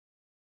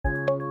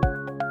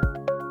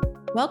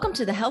Welcome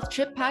to the Health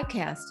Trip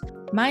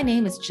Podcast. My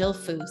name is Jill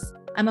Foose.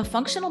 I'm a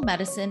functional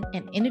medicine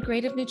and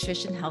integrative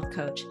nutrition health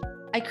coach.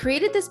 I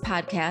created this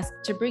podcast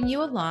to bring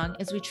you along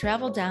as we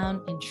travel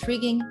down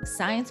intriguing,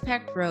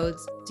 science-packed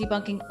roads,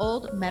 debunking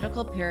old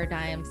medical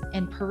paradigms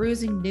and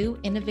perusing new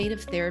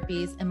innovative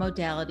therapies and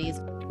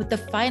modalities with the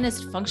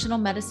finest functional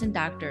medicine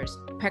doctors,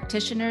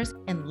 practitioners,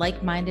 and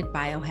like-minded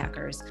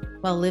biohackers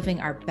while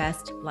living our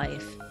best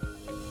life.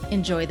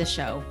 Enjoy the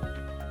show.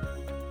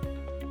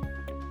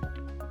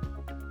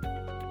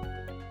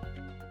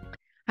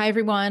 Hi,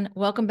 everyone.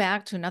 Welcome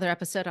back to another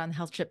episode on the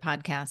Health Trip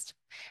Podcast.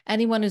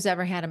 Anyone who's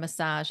ever had a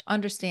massage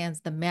understands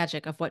the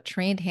magic of what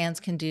trained hands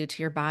can do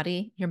to your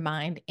body, your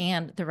mind,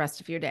 and the rest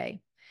of your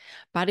day.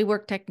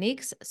 Bodywork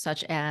techniques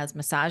such as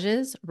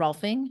massages,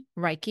 rolfing,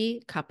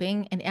 Reiki,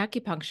 cupping, and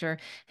acupuncture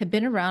have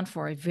been around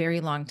for a very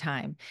long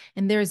time,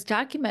 and there is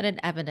documented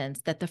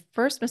evidence that the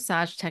first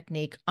massage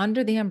technique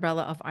under the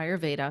umbrella of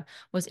Ayurveda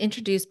was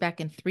introduced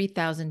back in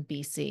 3000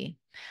 BC.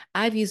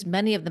 I've used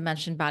many of the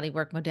mentioned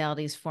bodywork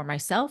modalities for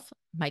myself,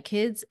 my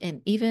kids,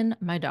 and even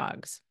my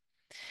dogs.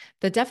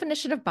 The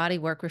definition of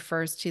bodywork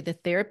refers to the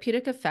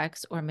therapeutic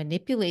effects or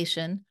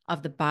manipulation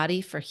of the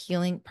body for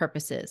healing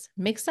purposes.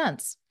 Makes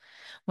sense.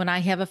 When I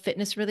have a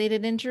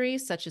fitness-related injury,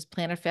 such as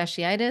plantar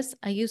fasciitis,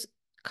 I use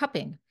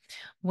cupping.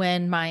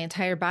 When my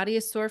entire body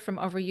is sore from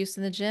overuse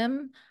in the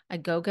gym, I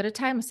go get a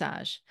Thai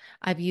massage.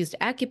 I've used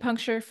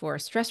acupuncture for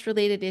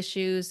stress-related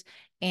issues,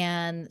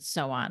 and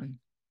so on.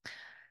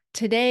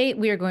 Today,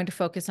 we are going to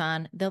focus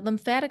on the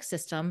lymphatic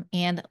system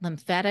and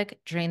lymphatic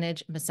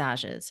drainage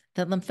massages.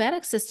 The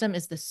lymphatic system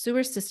is the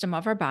sewer system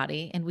of our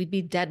body, and we'd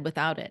be dead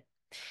without it.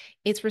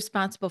 It's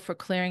responsible for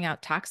clearing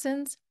out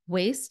toxins,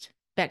 waste,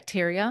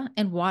 bacteria,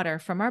 and water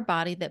from our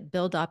body that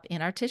build up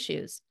in our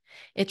tissues.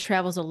 It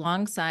travels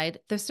alongside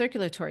the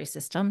circulatory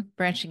system,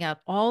 branching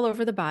out all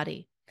over the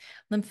body.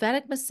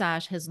 Lymphatic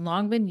massage has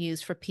long been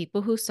used for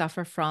people who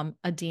suffer from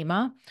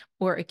edema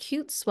or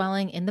acute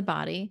swelling in the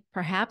body,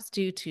 perhaps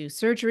due to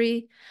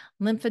surgery,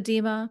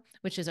 lymphedema,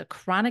 which is a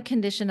chronic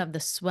condition of the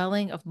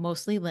swelling of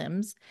mostly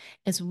limbs,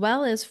 as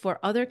well as for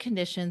other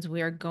conditions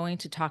we are going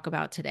to talk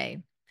about today.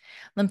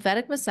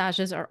 Lymphatic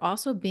massages are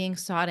also being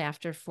sought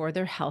after for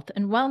their health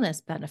and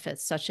wellness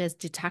benefits, such as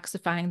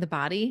detoxifying the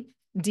body,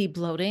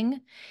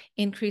 debloating,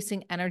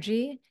 increasing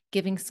energy,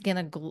 giving skin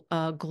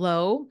a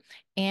glow,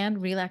 and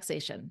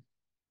relaxation.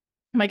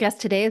 My guest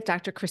today is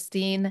Dr.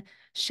 Christine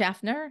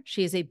Schaffner.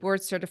 She is a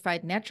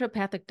board-certified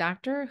naturopathic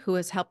doctor who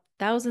has helped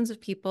thousands of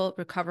people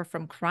recover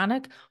from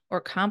chronic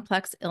or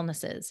complex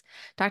illnesses.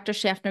 Dr.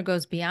 Schaffner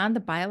goes beyond the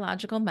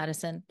biological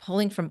medicine,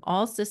 pulling from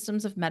all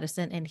systems of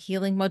medicine and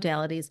healing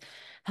modalities,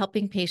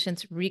 helping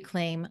patients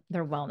reclaim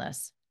their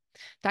wellness.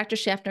 Dr.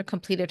 Schaffner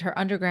completed her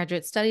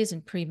undergraduate studies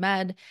in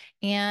pre-med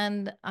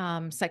and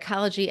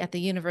psychology at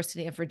the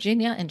University of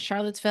Virginia in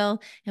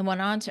Charlottesville and went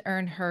on to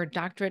earn her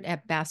doctorate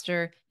at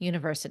Bastyr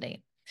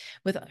University.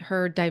 With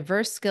her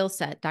diverse skill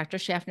set, Dr.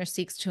 Schaffner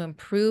seeks to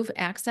improve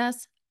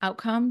access,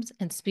 outcomes,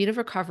 and speed of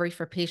recovery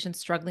for patients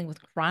struggling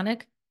with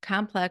chronic,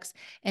 complex,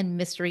 and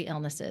mystery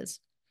illnesses.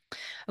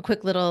 A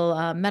quick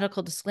little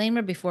medical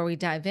disclaimer before we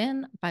dive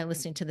in. By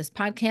listening to this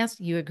podcast,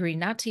 you agree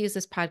not to use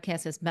this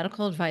podcast as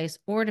medical advice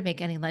or to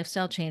make any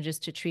lifestyle changes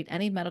to treat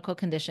any medical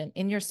condition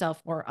in yourself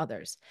or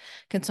others.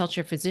 Consult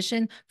your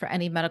physician for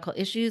any medical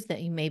issues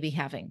that you may be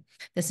having.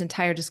 This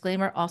entire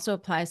disclaimer also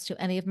applies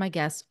to any of my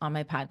guests on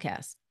my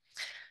podcast.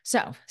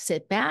 So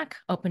sit back,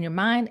 open your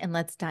mind, and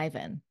let's dive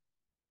in.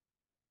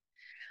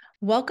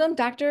 Welcome,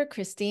 Dr.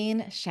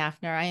 Christine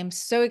Schaffner. I am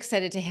so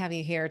excited to have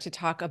you here to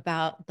talk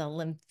about the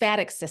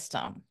lymphatic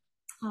system.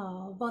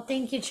 Oh, well,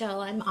 thank you,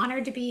 Jill. I'm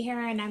honored to be here,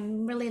 and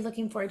I'm really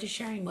looking forward to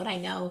sharing what I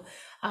know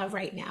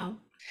right now.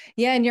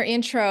 Yeah, in your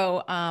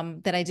intro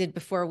that I did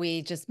before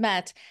we just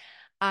met,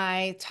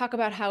 I talk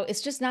about how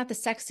it's just not the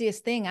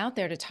sexiest thing out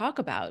there to talk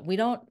about. We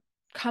don't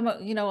come,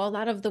 a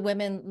lot of the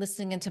women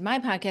listening into my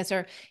podcast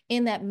are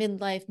in that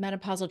midlife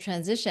menopausal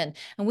transition,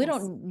 and we Yes.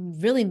 don't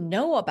really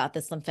know about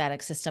this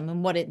lymphatic system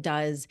and what it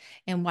does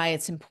and why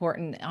it's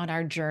important on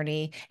our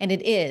journey. And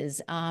it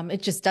is,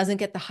 it just doesn't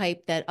get the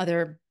hype that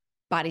other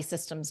body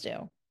systems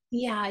do.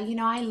 Yeah,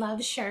 I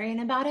love sharing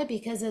about it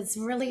because it's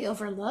really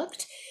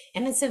overlooked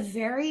and it's a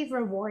very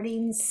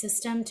rewarding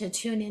system to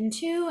tune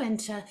into and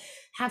to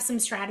have some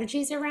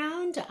strategies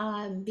around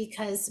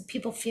because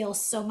people feel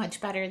so much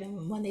better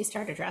than when they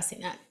start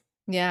addressing it.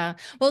 Yeah.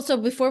 Well, so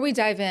before we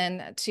dive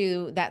in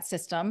to that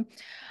system,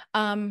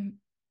 um,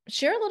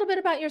 share a little bit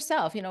about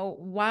yourself.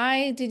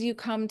 Why did you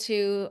come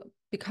to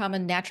become a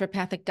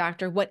naturopathic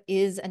doctor? What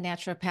is a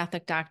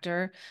naturopathic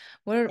doctor?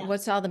 Yeah.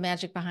 What's all the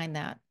magic behind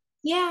that?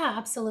 Yeah,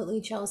 absolutely,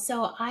 Jill.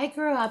 So I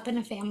grew up in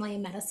a family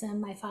of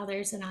medicine. My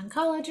father's an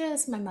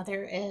oncologist. My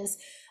mother is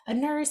a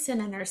nurse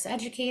and a nurse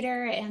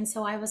educator. And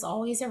so I was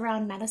always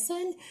around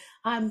medicine.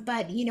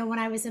 But when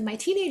I was in my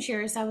teenage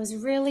years, I was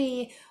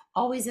really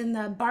always in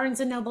the Barnes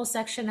and Noble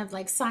section of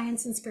like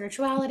science and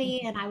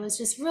spirituality. And I was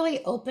just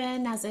really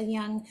open as a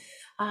young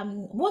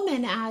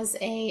woman, as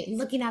a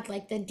looking at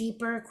like the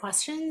deeper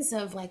questions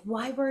of like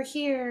why we're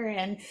here,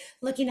 and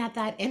looking at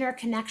that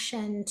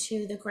interconnection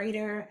to the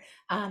greater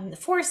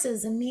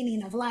forces and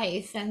meaning of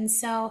life. And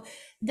so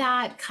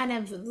that kind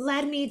of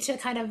led me to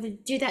kind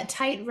of do that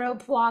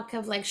tightrope walk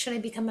of like, should I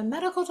become a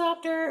medical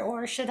doctor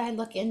or should I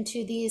look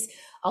into these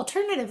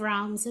alternative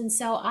realms? And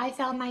so I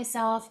found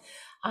myself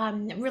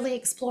really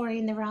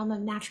exploring the realm of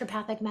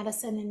naturopathic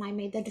medicine, and I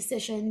made the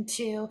decision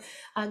to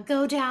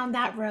go down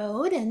that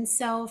road. And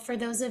so, for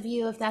those of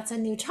you, if that's a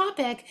new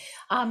topic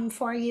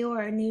for you,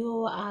 or a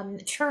new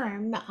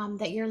term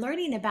that you're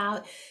learning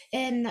about,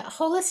 in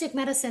holistic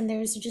medicine,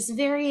 there's just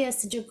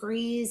various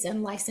degrees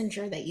and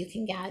licensure that you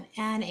can get.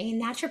 And a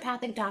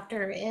naturopathic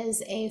doctor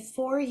is a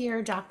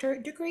 4-year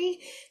doctorate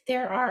degree.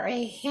 There are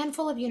a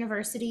handful of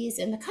universities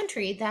in the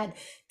country that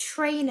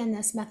train in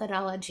this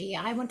methodology.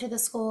 I went to the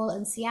school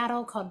in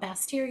Seattle called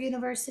Bastyr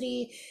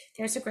University.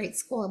 There's a great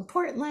school in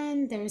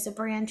Portland. There's a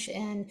branch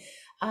in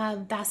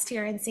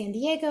Bastyr in San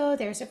Diego.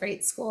 There's a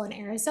great school in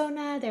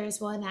Arizona. There's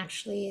one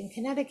actually in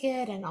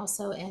Connecticut and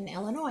also in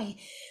Illinois.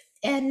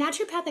 And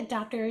naturopathic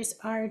doctors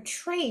are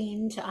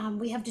trained.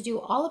 We have to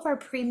do all of our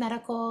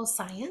pre-medical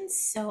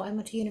science. So I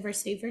went to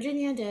University of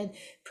Virginia, did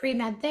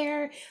pre-med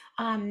there.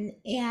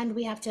 And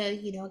we have to,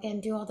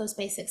 again, do all those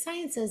basic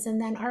sciences. And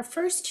then our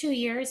first 2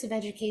 years of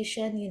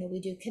education, we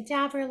do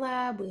cadaver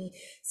lab, we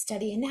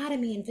study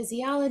anatomy and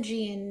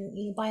physiology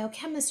and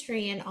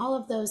biochemistry and all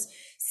of those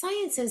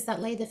sciences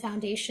that lay the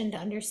foundation to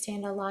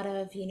understand a lot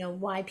of,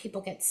 why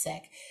people get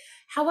sick.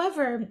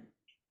 However,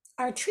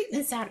 our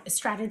treatment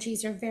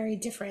strategies are very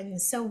different.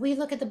 So we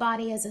look at the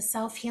body as a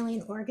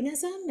self-healing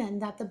organism,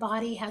 and that the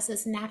body has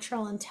this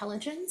natural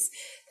intelligence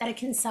that it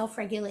can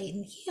self-regulate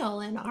and heal.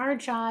 And our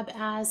job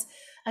as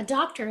a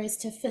doctor is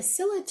to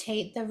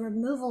facilitate the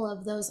removal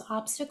of those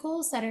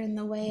obstacles that are in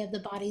the way of the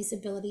body's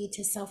ability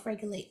to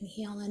self-regulate and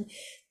heal. And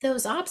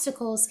those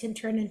obstacles can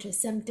turn into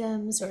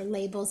symptoms or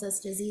labels as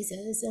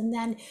diseases. And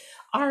then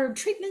our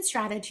treatment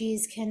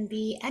strategies can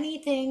be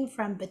anything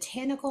from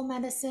botanical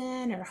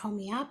medicine or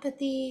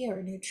homeopathy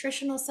or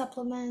nutritional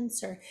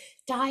supplements or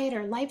diet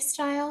or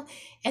lifestyle.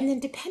 And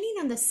then depending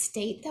on the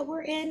state that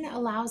we're in,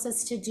 allows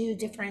us to do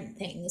different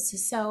things.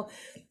 So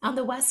on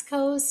the West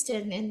Coast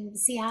and in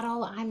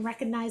Seattle, I'm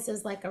recognized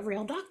as like a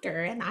real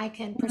doctor, and I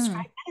can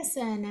prescribe Mm.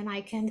 medicine, and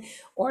I can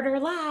order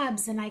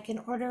labs, and I can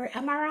order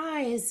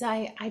MRIs.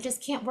 I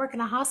just can't work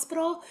in a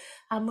hospital,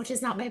 which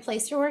is not my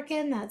place to work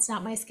in. That's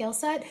not my skill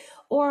set.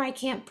 Or I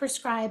can't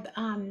prescribe,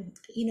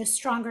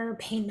 stronger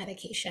pain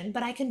medication,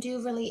 but I can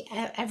do really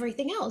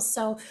everything else.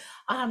 So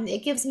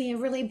it gives me a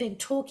really big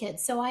toolkit.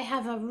 So I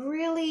have a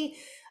really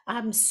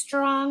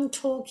strong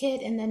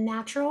toolkit in the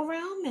natural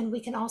realm, and we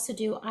can also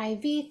do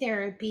IV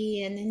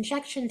therapy and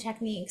injection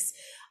techniques.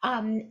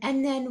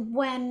 And then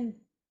when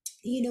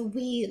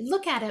we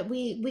look at it,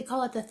 we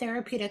call it the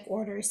therapeutic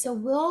order. So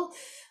we'll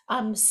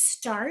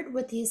start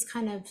with these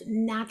kind of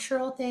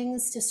natural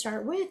things to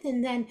start with,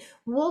 and then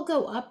we'll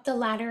go up the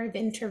ladder of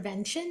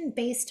intervention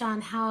based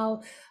on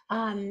how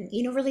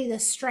really the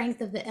strength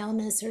of the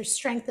illness or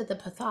strength of the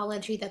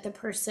pathology that the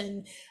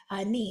person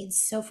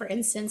needs. So for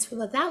instance,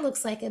 what that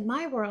looks like in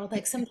my world,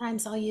 like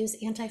sometimes I'll use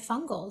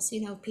antifungals.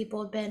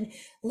 People have been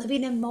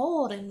living in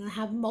mold and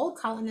have mold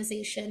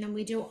colonization, and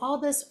we do all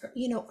this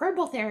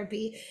herbal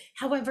therapy.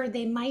 However,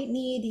 they might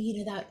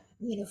need that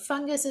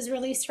fungus is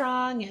really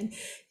strong and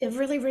they're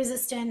really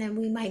resistant, and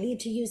we might need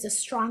to use a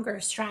stronger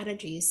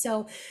strategy.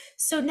 So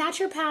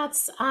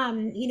naturopaths,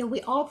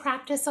 we all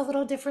practice a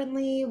little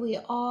differently. We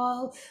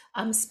all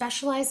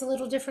specialize a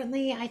little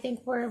differently. I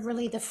think we're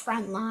really the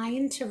front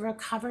line to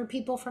recover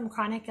people from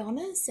chronic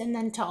illness, and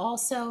then to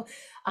also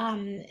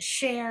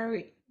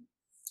share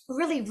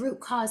really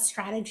root cause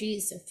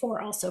strategies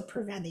for also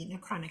preventing a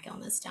chronic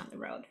illness down the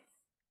road.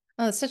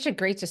 Oh, it's such a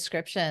great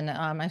description.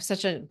 I have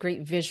such a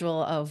great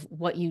visual of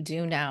what you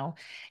do now.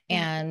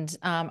 Yeah. And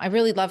I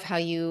really love how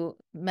you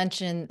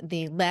mentioned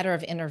the ladder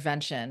of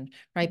intervention,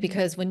 right? Mhm.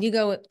 Because when you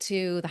go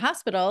to the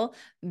hospital,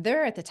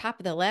 they're at the top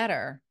of the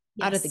ladder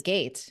out of the Yes.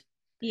 gate,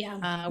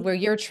 Yeah. where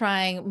you're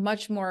trying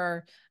much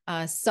more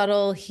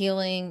subtle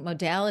healing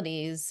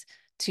modalities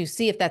to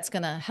see if that's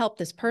going to help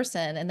this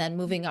person, and then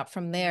moving up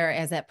from there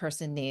as that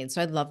person needs.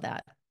 So I love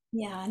that.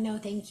 Yeah, no,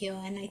 thank you.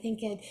 And I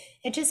think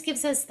it just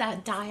gives us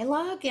that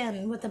dialogue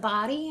and with the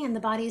body and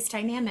the body's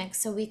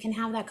dynamics, so we can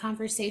have that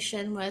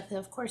conversation with,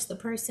 of course, the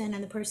person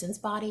and the person's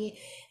body.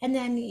 And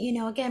then,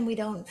 again, we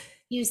don't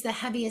use the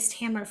heaviest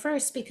hammer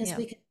first, because Yeah.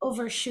 we can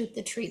overshoot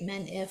the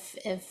treatment if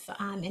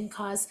and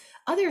cause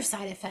other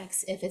side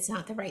effects if it's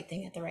not the right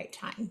thing at the right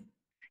time.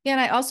 Yeah,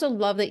 and I also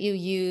love that you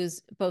use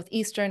both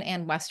Eastern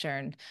and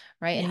Western,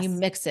 right? And you Yes.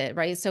 mix it,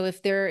 right? So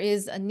if there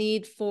is a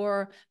need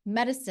for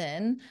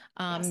medicine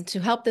Yes.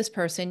 to help this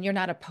person, you're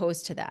not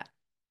opposed to that.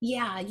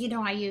 Yeah,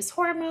 I use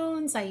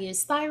hormones, I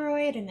use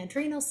thyroid and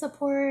adrenal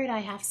support. I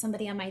have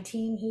somebody on my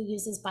team who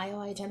uses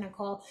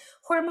bioidentical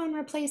hormone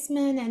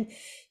replacement. And,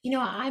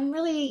 I'm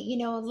really,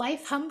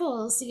 life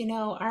humbles,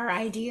 our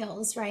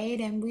ideals, right?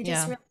 And we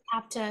just Yeah. really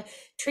have to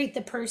treat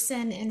the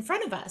person in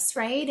front of us,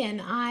 right?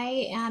 And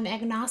I am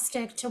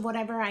agnostic to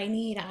whatever I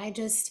need. I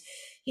just,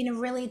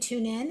 really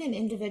tune in and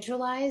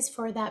individualize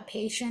for that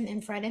patient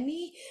in front of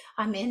me.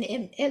 And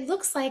it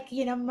looks like,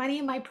 many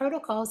of my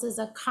protocols is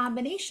a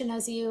combination,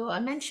 as you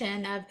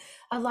mentioned, of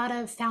a lot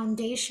of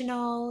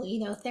foundational,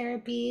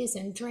 therapies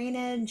and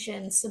drainage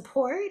and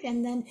support,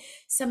 and then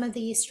some of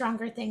the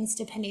stronger things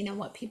depending on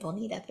what people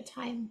need at the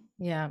time.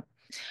 Yeah.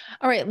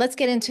 All right, let's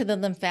get into the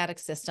lymphatic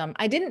system.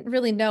 I didn't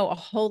really know a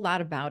whole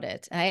lot about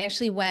it. I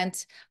actually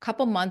went a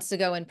couple months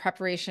ago in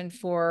preparation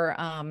for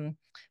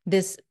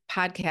this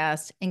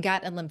podcast and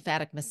got a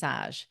lymphatic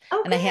massage.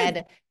 Oh, And I good.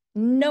 had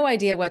no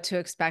idea what to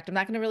expect. I'm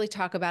not going to really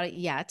talk about it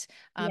yet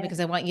Yeah, because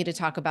I want you to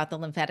talk about the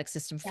lymphatic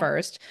system yeah.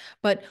 first.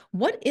 But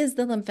what is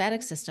the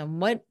lymphatic system?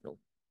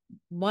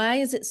 Why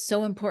is it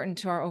so important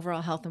to our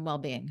overall health and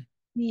well-being?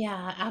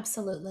 Yeah,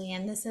 absolutely.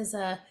 And this is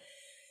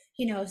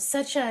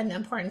such an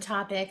important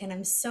topic, and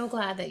I'm so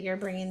glad that you're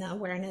bringing the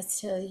awareness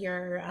to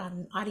your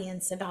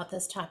audience about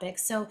this topic.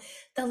 So,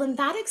 the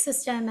lymphatic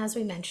system, as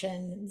we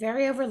mentioned,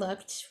 very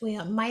overlooked. We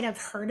might have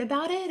heard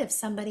about it if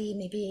somebody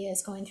maybe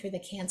is going through the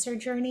cancer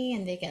journey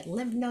and they get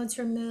lymph nodes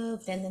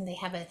removed, and then they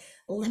have a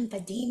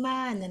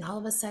lymphedema, and then all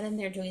of a sudden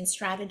they're doing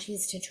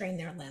strategies to drain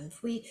their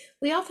lymph. We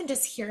often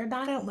just hear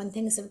about it when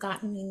things have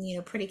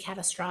gotten pretty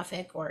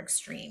catastrophic or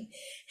extreme.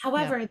 Yeah.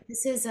 However,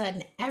 this is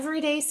an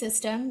everyday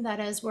system that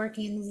is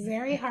working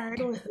very hard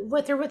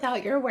with or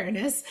without your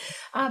awareness,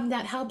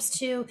 that helps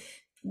to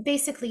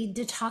basically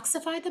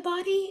detoxify the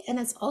body. And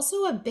it's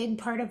also a big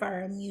part of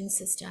our immune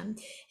system.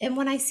 And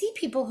when I see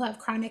people who have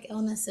chronic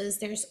illnesses,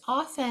 there's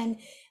often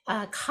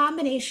a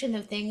combination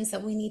of things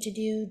that we need to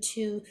do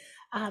to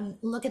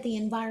look at the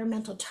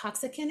environmental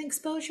toxicant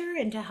exposure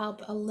and to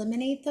help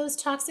eliminate those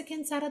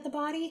toxicants out of the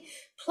body,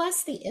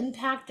 plus the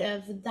impact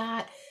of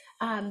that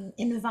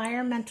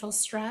environmental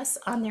stress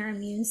on their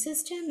immune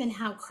system and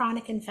how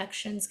chronic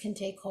infections can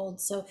take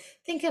hold. So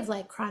think of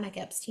like chronic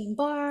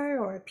Epstein-Barr,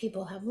 or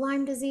people have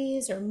Lyme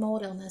disease or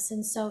mold illness.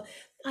 And so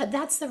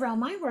that's the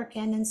realm I work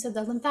in. And so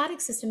the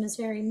lymphatic system is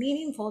very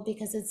meaningful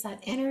because it's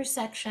that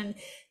intersection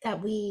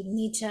that we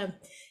need to,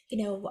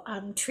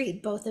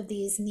 treat both of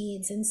these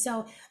needs. And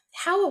so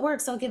how it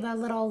works, I'll give a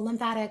little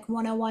lymphatic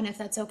 101 if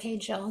that's okay,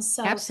 Jill.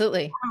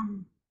 Absolutely.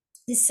 Um,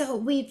 so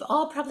we've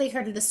all probably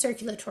heard of the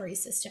circulatory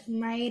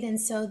system, right?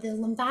 And so the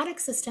lymphatic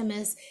system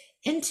is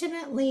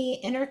intimately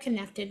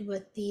interconnected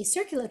with the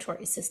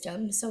circulatory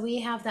system. So we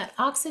have that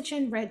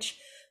oxygen rich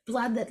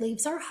blood that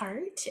leaves our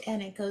heart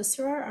and it goes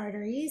through our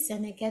arteries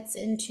and it gets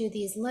into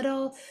these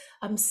little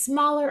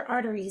smaller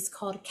arteries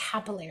called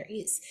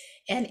capillaries.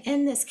 And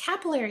in this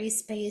capillary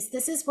space,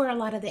 this is where a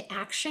lot of the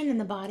action in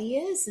the body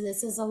is.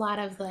 This is a lot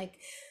of like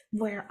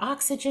where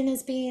oxygen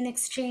is being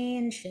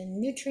exchanged and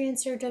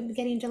nutrients are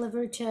getting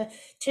delivered to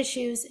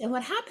tissues. And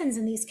what happens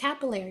in these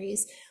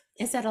capillaries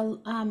is that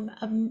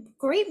a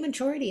great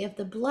majority of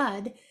the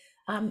blood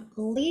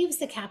leaves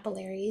the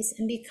capillaries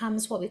and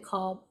becomes what we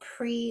call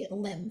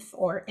pre-lymph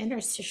or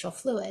interstitial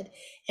fluid.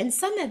 And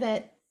some of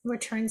it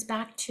returns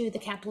back to the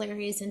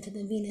capillaries into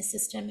the venous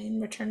system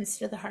and returns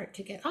to the heart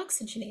to get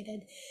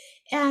oxygenated.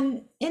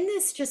 And in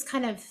this, just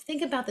kind of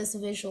think about this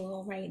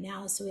visual right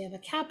now. So we have a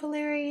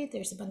capillary,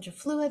 there's a bunch of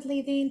fluid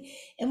leaving.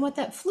 And what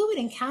that fluid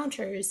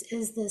encounters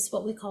is this,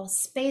 what we call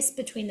space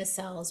between the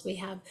cells. We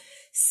have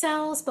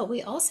cells, but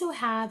we also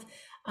have,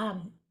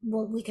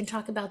 well, we can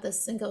talk about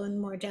this and go in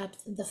more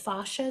depth, the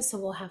fascia. So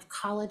we'll have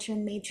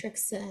collagen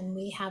matrix and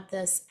we have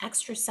this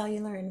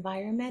extracellular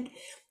environment.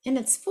 And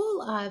it's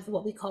full of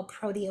what we call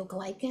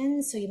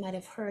proteoglycans. So you might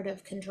have heard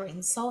of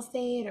chondroitin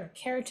sulfate or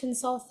keratin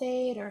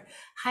sulfate or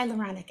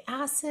hyaluronic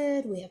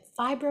acid. We have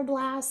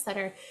fibroblasts that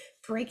are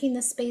breaking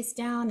the space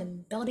down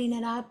and building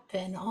it up.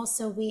 And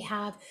also we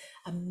have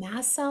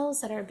mast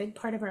cells that are a big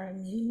part of our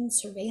immune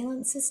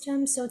surveillance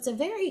system. So it's a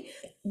very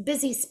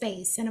busy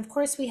space. And of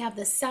course we have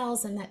the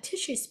cells in that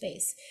tissue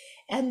space.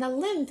 And the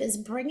lymph is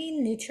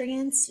bringing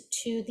nutrients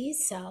to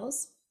these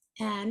cells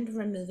and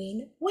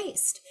removing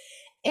waste.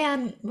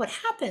 And what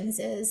happens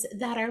is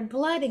that our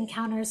blood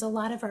encounters a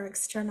lot of our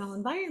external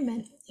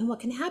environment. And what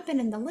can happen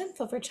in the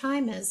lymph over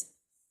time is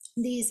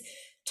these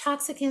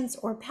toxicants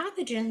or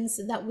pathogens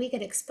that we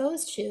get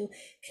exposed to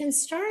can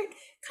start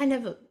kind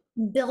of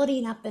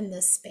building up in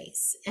this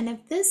space. And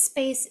if this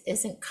space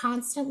isn't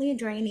constantly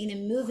draining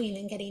and moving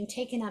and getting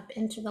taken up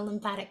into the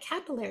lymphatic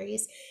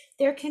capillaries,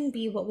 there can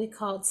be what we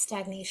call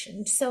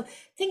stagnation. So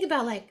think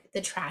about like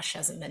the trash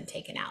hasn't been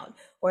taken out,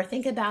 or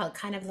think about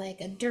kind of like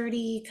a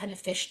dirty kind of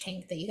fish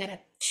tank that you got to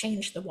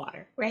change the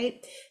water,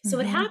 right? So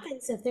what Hmm.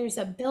 happens if there's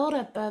a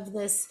buildup of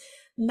this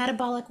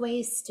metabolic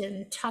waste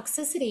and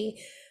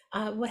toxicity,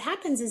 what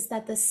happens is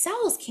that the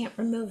cells can't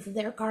remove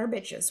their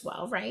garbage as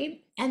well,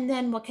 right? And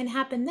then what can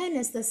happen then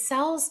is the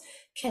cells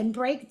can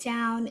break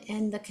down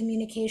in the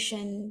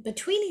communication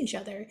between each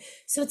other.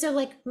 So it's a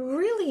like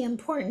really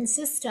important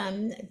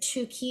system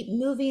to keep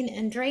moving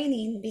and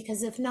draining,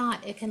 because if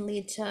not, it can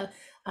lead to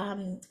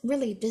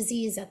really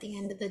disease at the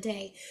end of the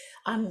day.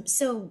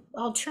 So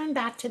I'll turn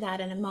back to that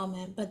in a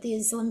moment, but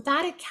these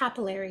lymphatic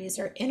capillaries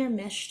are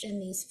intermeshed in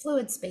these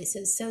fluid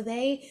spaces. So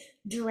they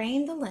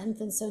drain the lymph.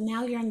 And so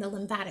now you're in the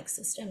lymphatic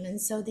system. And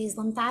so these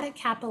lymphatic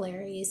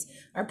capillaries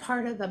are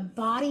part of a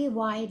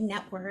body-wide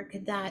network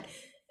that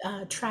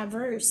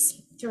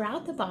traverse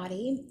throughout the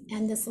body.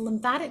 And this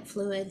lymphatic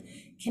fluid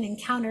can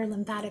encounter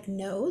lymphatic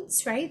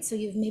nodes, right? So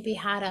you've maybe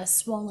had a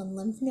swollen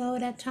lymph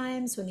node at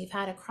times when you've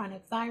had a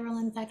chronic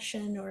viral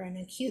infection or an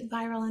acute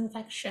viral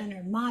infection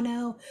or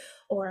mono,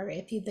 or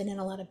if you've been in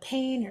a lot of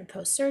pain or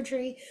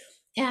post-surgery.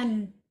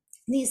 And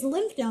these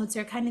lymph nodes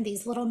are kind of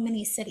these little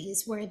mini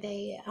cities where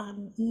they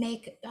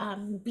make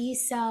B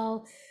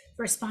cell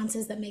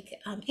responses that make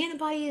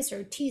antibodies,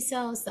 or T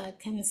cells that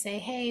can say,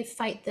 hey,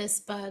 fight this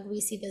bug. We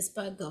see this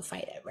bug, go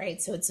fight it,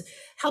 right? So it's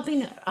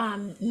helping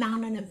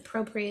mount an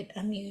appropriate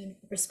immune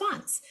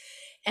response.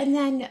 And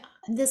then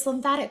this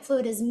lymphatic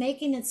fluid is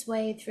making its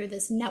way through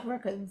this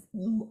network of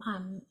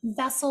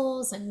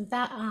vessels and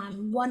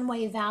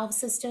one-way valve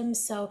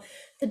systems. So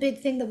the big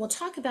thing that we'll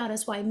talk about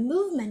is why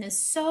movement is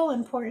so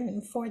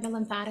important for the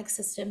lymphatic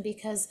system,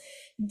 because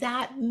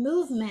that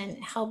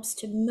movement helps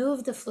to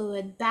move the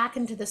fluid back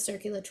into the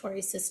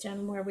circulatory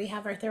system, where we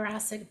have our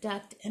thoracic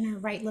duct and our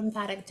right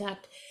lymphatic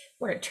duct,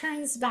 where it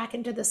turns back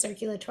into the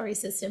circulatory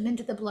system,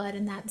 into the blood,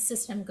 and that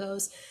system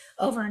goes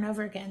over and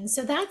over again.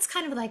 So that's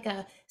kind of like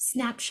a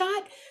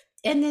snapshot.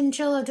 And then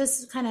Jill, I'll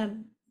just kind of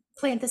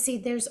plant the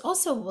seed. There's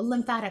also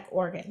lymphatic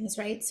organs,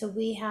 right? So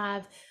we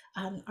have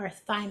our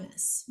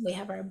thymus, we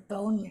have our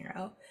bone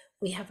marrow,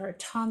 we have our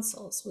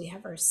tonsils, we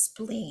have our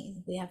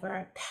spleen, we have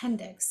our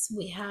appendix,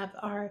 we have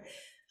our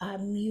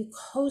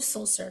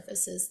mucosal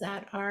surfaces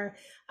that are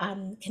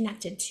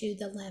connected to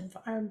the lymph.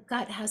 Our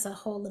gut has a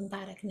whole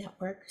lymphatic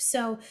network.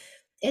 So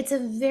it's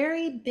a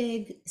very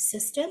big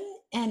system,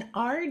 and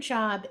our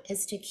job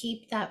is to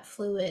keep that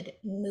fluid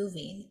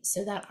moving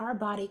so that our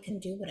body can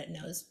do what it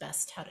knows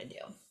best how to do.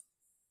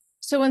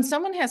 So when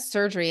someone has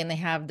surgery and they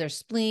have their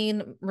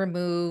spleen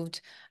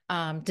removed,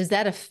 does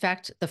that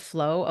affect the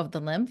flow of the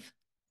lymph?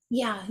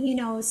 Yeah,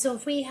 so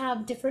if we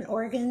have different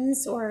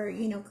organs or,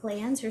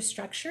 glands or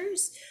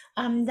structures,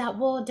 that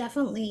will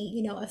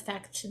definitely,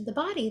 affect the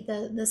body.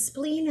 The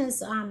spleen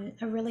is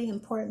a really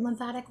important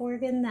lymphatic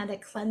organ, that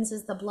it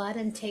cleanses the blood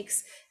and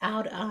takes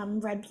out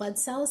red blood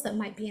cells that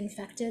might be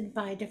infected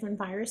by different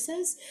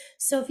viruses.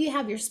 So if you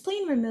have your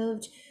spleen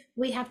removed,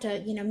 we have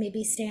to,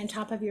 maybe stay on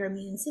top of your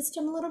immune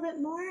system a little bit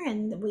more,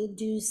 and we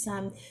do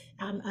some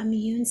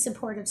immune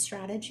supportive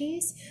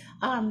strategies.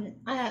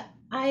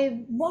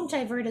 I won't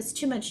divert us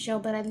too much, Jill,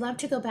 but I'd love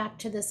to go back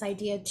to this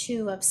idea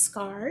too of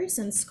scars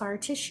and scar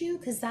tissue,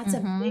 because that's a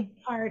Mm-hmm.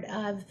 big part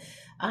of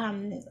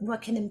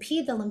what can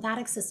impede the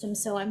lymphatic system.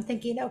 So I'm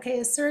thinking, okay,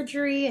 a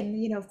surgery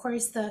and, of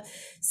course, the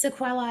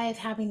sequelae of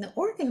having the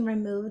organ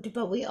removed,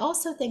 but we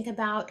also think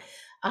about,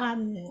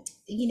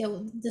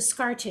 the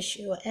scar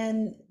tissue,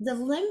 and the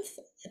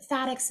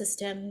lymphatic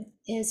system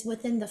is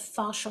within the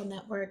fascial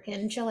network.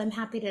 And Jill, I'm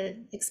happy to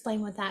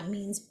explain what that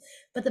means.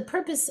 But the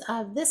purpose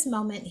of this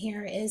moment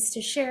here is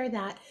to share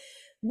that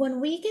when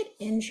we get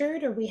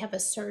injured, or we have a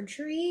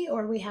surgery,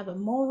 or we have a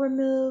mole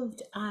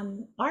removed,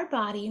 our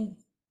body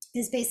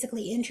is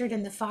basically injured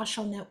in the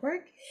fascial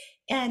network.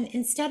 And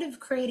instead of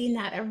creating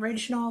that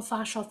original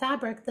fascial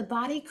fabric, the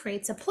body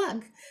creates a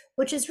plug,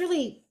 which is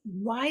really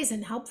wise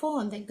and helpful.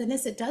 And thank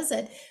goodness it does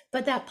it.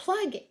 But that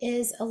plug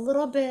is a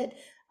little bit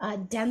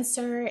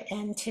denser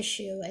and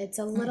tissue. It's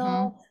a Mm-hmm.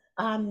 little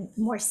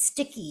more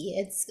sticky.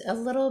 It's a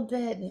little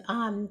bit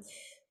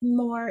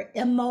more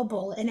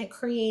immobile, and it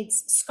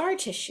creates scar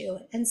tissue.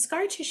 And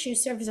scar tissue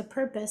serves a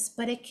purpose,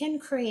 but it can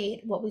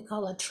create what we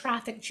call a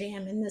traffic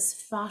jam in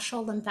this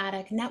fascial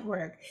lymphatic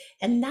network.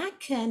 And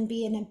that can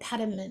be an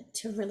impediment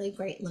to really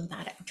great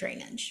lymphatic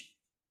drainage.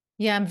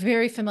 Yeah, I'm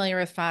very familiar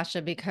with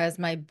fascia because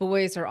my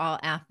boys are all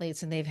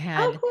athletes and they've Oh,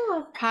 had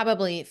cool.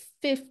 probably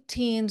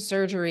 15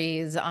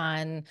 surgeries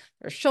on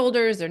their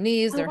shoulders, their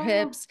knees, Oh, their wow.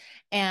 hips.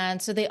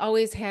 And so they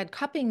always had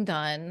cupping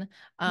done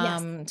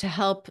Yes. to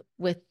help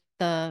with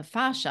the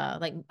fascia.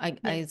 Like I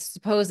Yes.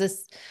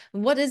 suppose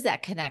what is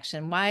that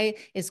connection? Why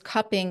is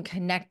cupping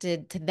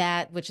connected to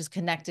that, which is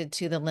connected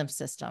to the lymph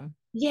system?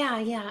 Yeah,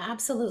 yeah,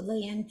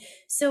 absolutely. And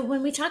so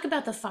when we talk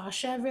about the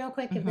fascia, real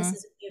quick, if this Mm-hmm.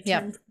 is a new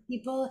term Yep. for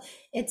people,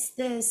 it's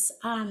this,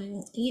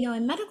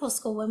 in medical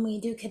school, when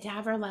we do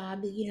cadaver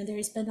lab,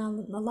 there's been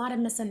a lot of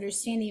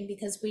misunderstanding,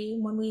 because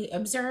when we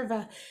observe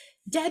a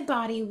dead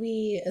body,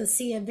 we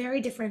see a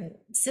very different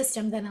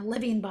system than a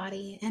living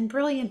body. And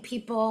brilliant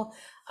people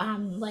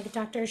like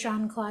Dr.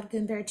 Jean-Claude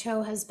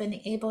Gumberto has been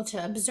able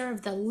to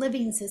observe the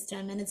living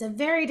system, and it's a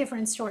very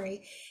different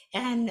story.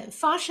 And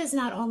fascia is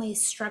not only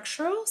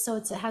structural, so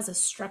it has a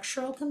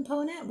structural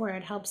component where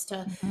it helps to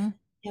Mm-hmm.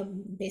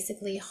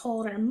 basically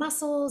hold our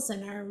muscles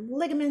and our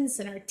ligaments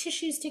and our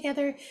tissues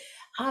together.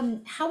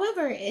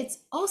 However, it's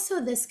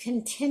also this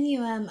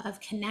continuum of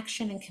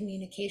connection and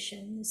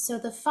communication. So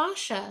the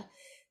fascia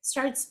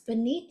starts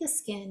beneath the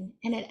skin,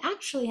 and it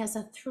actually has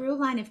a through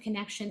line of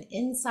connection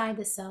inside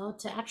the cell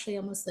to actually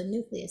almost the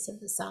nucleus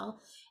of the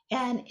cell.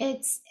 And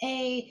it's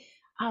a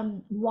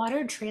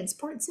water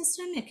transport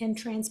system. It can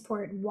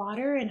transport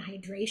water and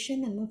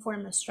hydration in the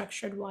form of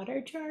structured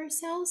water to our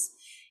cells.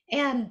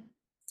 And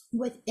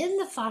within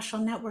the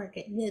fascial network,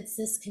 it's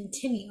this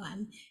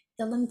continuum.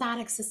 The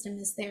lymphatic system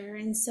is there.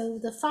 And so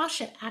the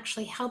fascia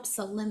actually helps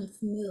the lymph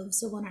move.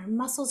 So when our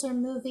muscles are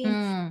moving,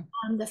 Mm.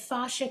 the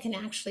fascia can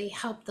actually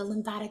help the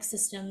lymphatic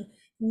system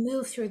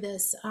move through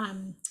this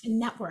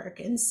network.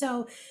 And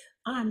so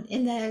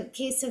in the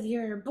case of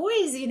your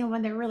boys,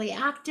 when they're really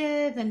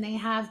active and they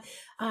have,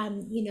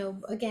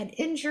 again,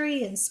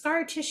 injury and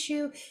scar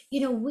tissue,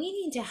 we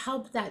need to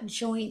help that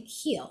joint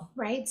heal,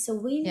 right? So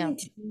we Yeah. need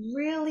to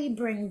really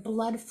bring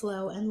blood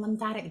flow and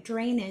lymphatic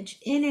drainage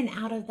in and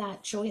out of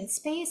that joint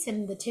space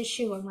and the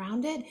tissue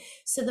around it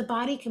so the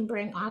body can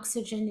bring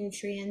oxygen,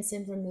 nutrients,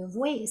 and remove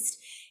waste.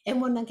 And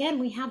when, again,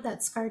 we have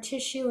that scar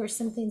tissue or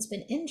something's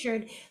been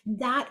injured,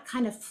 that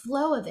kind of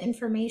flow of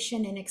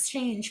information and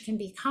exchange can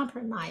be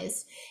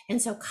compromised. And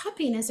so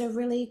cupping is a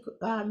really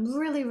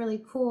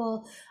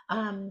cool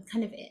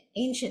kind of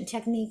ancient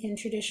technique in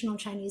traditional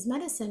Chinese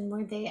medicine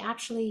where they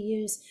actually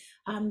use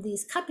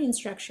these cupping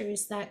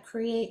structures that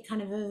create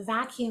kind of a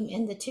vacuum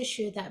in the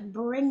tissue that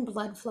bring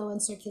blood flow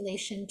and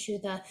circulation to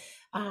the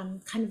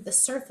kind of the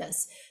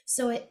surface.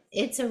 So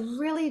it's a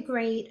really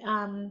great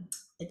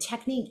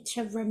technique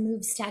to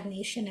remove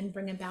stagnation and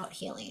bring about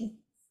healing.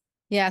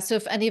 Yeah. So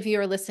if any of you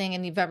are listening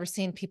and you've ever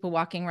seen people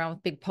walking around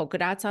with big polka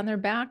dots on their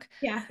back,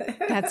 Yeah.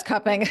 that's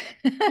cupping.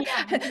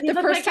 Yeah. You The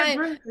look first like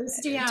you're time,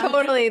 bruised. Yeah.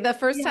 totally. The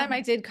first Yeah. time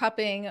I did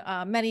cupping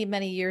many,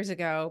 many years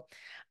ago,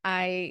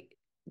 I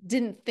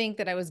didn't think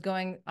that I was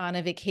going on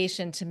a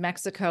vacation to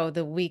Mexico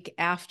the week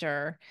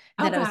after,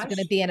 and Oh that I was going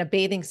to gosh. be in a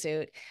bathing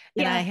suit.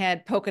 And I Yeah.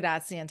 had polka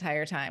dots the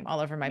entire time all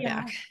over my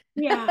Yeah. back.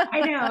 Yeah.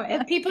 I know.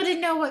 If people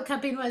didn't know what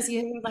cupping was,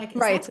 you were like, is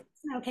that Right.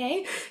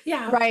 okay?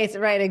 Yeah. Right,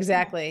 right, Yeah.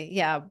 exactly.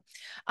 Yeah.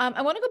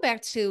 I want to go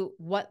back to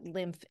what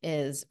lymph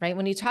is, right?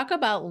 When you talk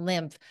about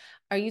lymph,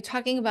 are you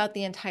talking about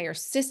the entire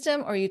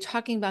system or are you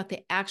talking about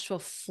the actual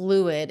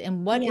fluid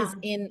and Yeah.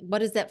 what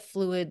does that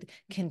fluid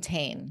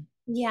contain?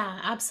 Yeah,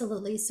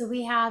 absolutely. So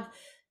we have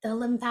the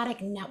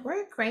lymphatic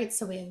network, right?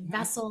 So we have Mhm.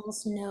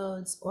 vessels,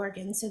 nodes,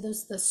 organs. So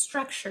those are the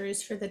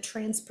structures for the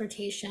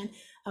transportation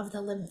of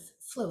the lymph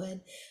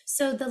fluid.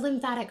 So the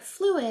lymphatic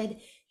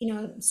fluid,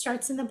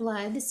 starts in the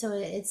blood. So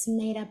it's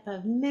made up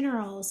of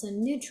minerals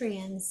and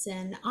nutrients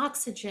and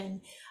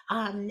oxygen.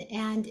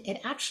 And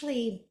it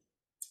actually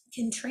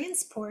can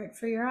transport,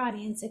 for your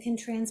audience, it can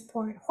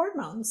transport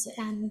hormones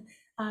and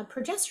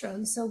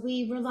progesterone. So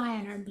we rely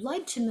on our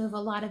blood to move a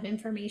lot of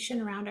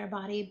information around our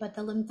body, but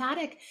the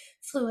lymphatic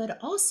fluid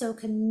also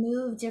can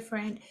move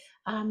different,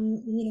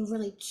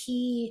 really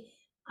key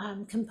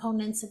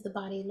components of the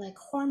body, like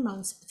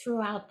hormones,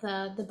 throughout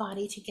the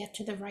body to get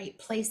to the right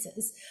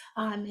places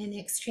in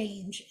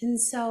exchange. And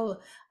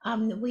so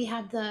we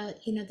have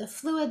the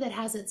fluid that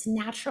has its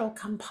natural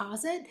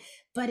composite,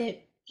 but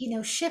it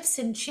shifts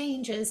and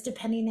changes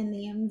depending on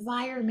the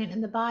environment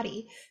in the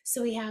body.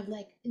 So we have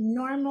like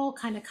normal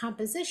kind of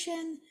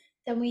composition,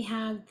 then we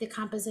have the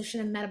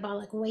composition of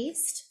metabolic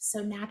waste,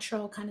 so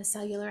natural kind of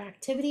cellular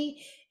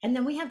activity, and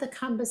then we have the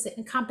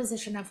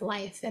composition of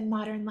life and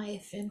modern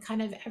life and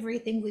kind of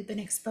everything we've been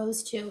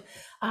exposed to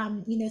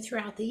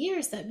throughout the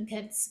years that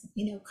gets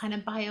kind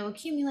of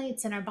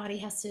bioaccumulates and our body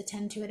has to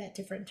attend to it at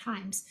different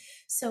times.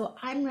 So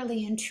I'm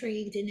really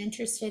intrigued and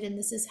interested, and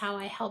this is how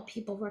I help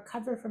people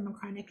recover from a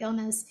chronic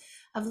illness,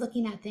 of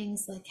looking at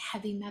things like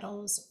heavy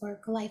metals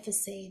or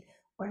glyphosate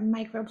or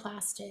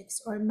microplastics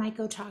or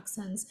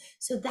mycotoxins.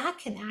 So that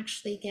can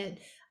actually get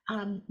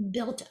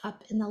built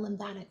up in the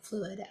lymphatic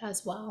fluid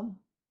as well.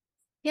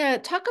 Yeah,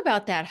 talk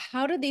about that.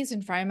 How do these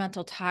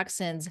environmental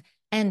toxins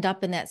end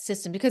up in that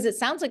system? Because it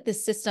sounds like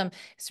this system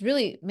is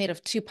really made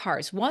of two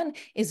parts. One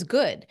is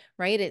good,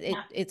 right?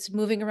 Yeah. It's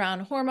moving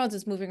around hormones,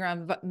 it's moving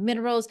around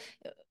minerals,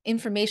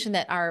 information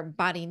that our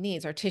body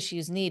needs, our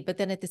tissues need. But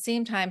then at the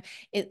same time,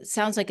 it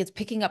sounds like it's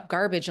picking up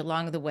garbage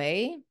along the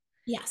way.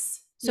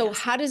 Yes. So Yes.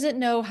 how does it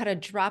know how to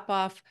drop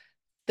off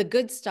the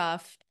good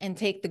stuff and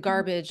take the Mhm.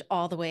 garbage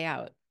all the way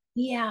out?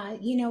 Yeah,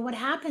 what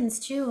happens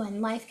too when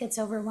life gets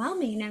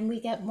overwhelming and we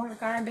get more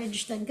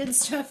garbage than good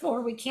stuff,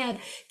 or we can't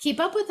keep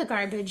up with the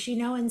garbage,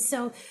 and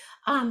so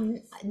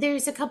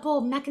there's a couple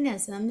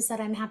mechanisms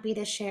that I'm happy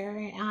to share,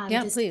 Yeah,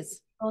 just to give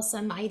please. people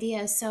some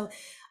ideas. So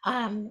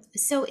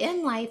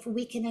in life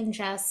we can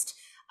ingest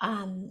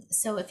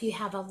So if you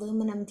have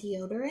aluminum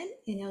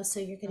deodorant, so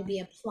you're going to be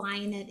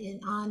applying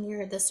it on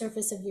the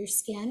surface of your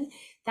skin,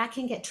 that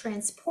can get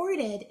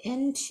transported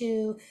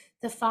into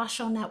the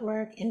fascial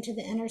network, into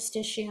the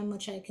interstitium,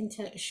 which I can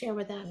share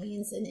what that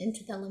means, and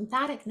into the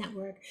lymphatic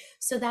network.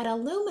 So that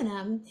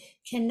aluminum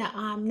can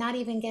not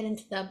even get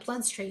into the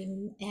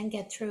bloodstream and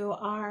get through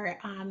our,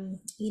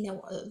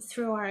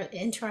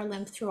 into our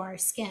lymph through our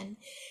skin.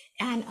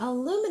 And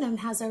aluminum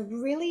has a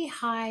really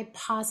high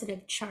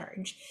positive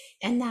charge.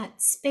 And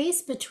that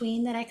space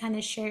between that I kind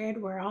of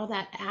shared, where all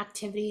that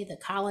activity, the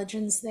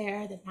collagen's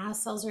there, the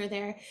mast cells are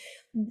there,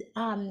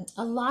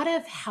 a lot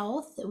of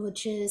health,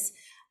 which is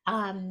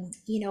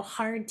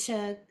hard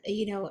to,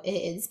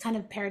 it's kind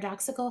of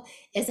paradoxical,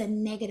 is a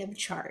negative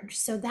charge.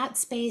 So that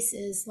space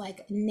is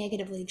like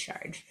negatively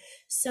charged.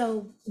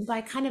 So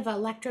by kind of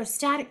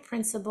electrostatic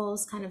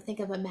principles, kind of think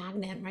of a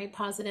magnet, right?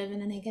 Positive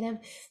and a negative.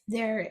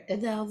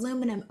 The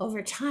aluminum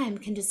over time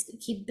can just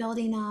keep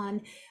building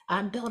on,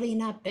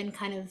 building up, and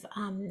kind of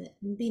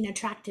being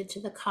attracted to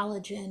the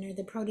collagen or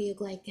the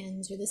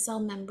proteoglycans or the cell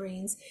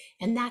membranes.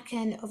 And that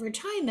can, over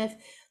time, if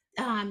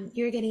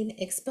you're getting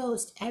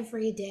exposed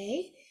every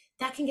day,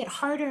 that can get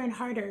harder and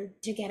harder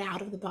to get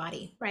out of the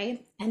body,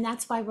 right? And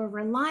that's why we're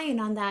relying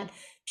on that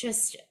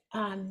just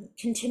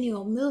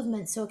continual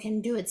movement, so it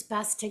can do its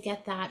best to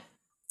get that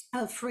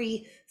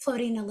free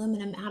floating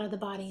aluminum out of the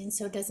body, and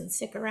so it doesn't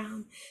stick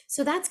around.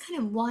 So that's kind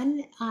of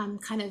one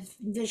kind of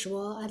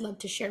visual I'd love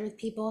to share with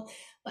people.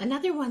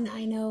 Another one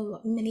I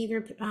know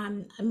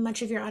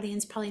much of your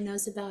audience probably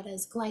knows about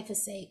is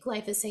glyphosate.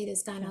 Glyphosate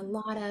has gotten a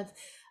lot of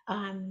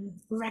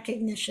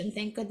recognition.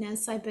 Thank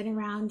goodness. I've been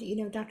around,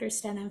 Dr.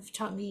 Stenov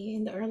taught me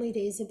in the early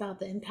days about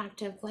the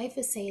impact of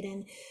glyphosate.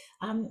 And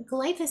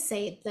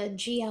glyphosate, the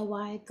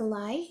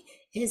gly,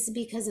 is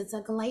because it's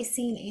a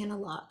glycine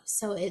analog.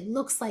 So it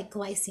looks like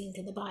glycine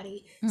to the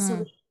body. So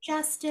Mm. we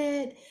ingest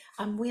it.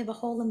 We have a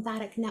whole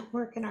lymphatic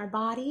network in our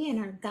body, in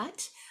our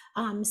gut.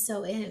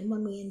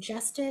 When we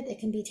ingest it, it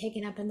can be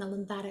taken up in the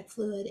lymphatic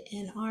fluid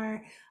in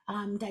our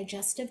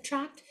digestive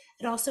tract.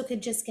 It also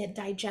could just get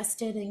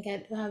digested and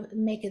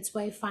make its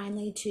way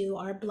finally to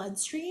our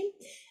bloodstream,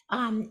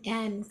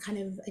 and kind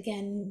of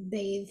again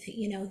bathe,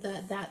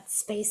 that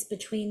space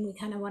between we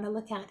kind of want to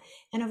look at.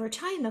 And over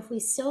time, if we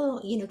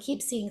still,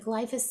 keep seeing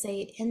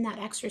glyphosate in that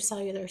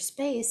extracellular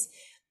space,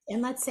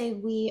 and let's say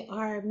we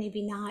are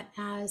maybe not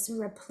as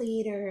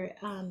replete, or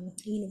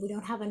we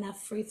don't have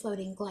enough free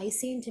floating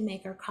glycine to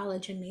make our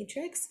collagen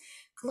matrix,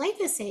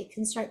 glyphosate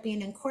can start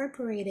being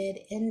incorporated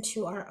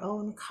into our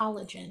own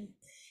collagen.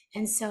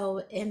 And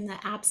so in the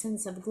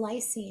absence of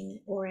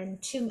glycine, or in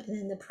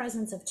the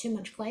presence of too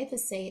much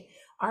glyphosate,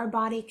 our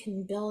body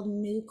can build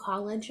new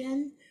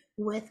collagen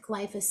with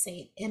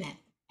glyphosate in it.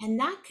 And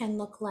that can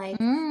look like,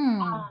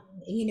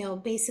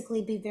 Mm.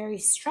 basically be very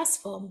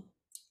stressful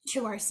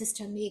to our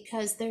system,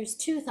 because there's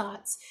two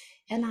thoughts,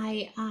 and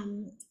I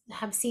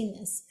have seen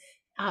this.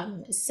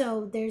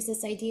 So there's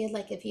this idea,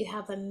 like if you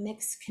have a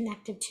mixed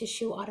connective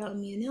tissue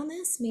autoimmune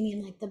illness,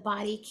 meaning like the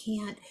body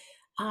can't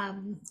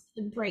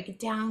break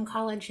down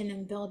collagen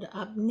and build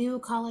up new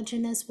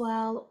collagen as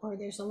well, or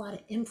there's a lot of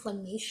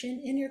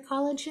inflammation in your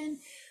collagen.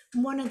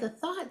 One of the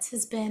thoughts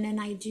has been, and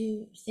I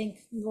do think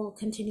we'll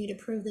continue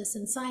to prove this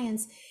in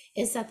science,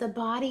 is that the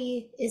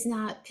body is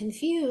not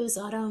confused.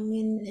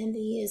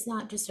 Autoimmunity is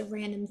not just a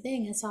random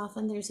thing. It's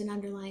often there's an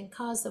underlying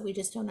cause that we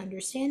just don't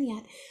understand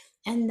yet.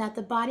 And that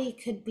the body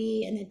could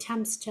be in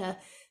attempts to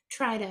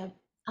try to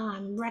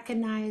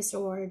recognize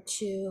or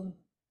to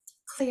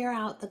clear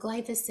out the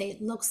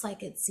glyphosate, looks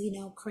like it's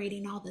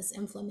creating all this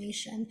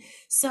inflammation.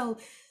 So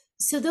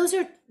those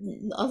are,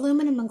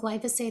 aluminum and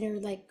glyphosate are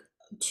like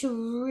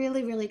two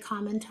really, really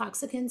common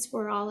toxicants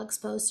we're all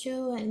exposed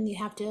to, and you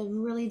have to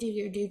really do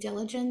your due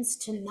diligence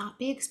to not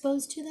be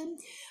exposed to them.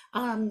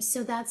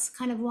 So that's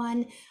kind of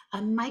one.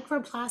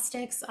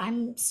 Microplastics,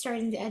 I'm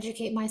starting to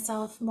educate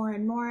myself more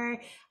and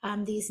more.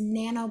 These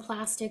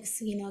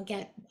nanoplastics,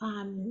 get,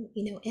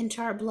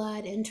 into our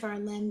blood, into our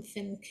lymph,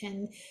 and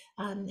can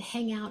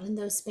hang out in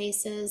those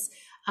spaces.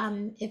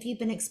 If you've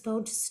been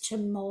exposed to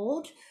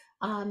mold,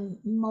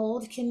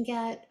 mold can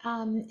get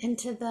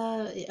into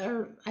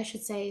or I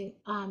should say,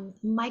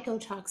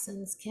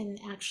 mycotoxins can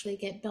actually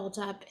get built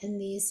up in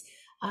these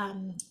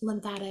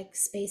lymphatic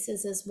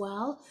spaces as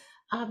well.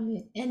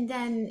 And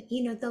then,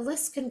 the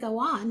list can go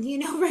on,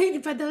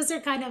 right? But those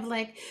are kind of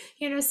like,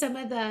 some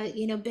of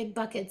the, big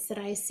buckets that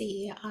I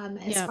see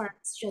as Yeah. far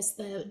as just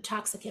the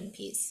toxicant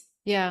piece.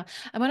 Yeah.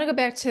 I want to go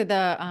back to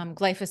the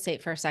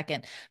glyphosate for a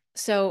second.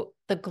 So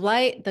the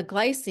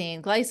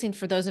glycine,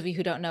 for those of you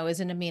who don't know, is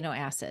an amino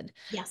acid,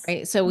 Yes.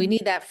 right? So we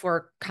need that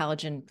for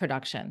collagen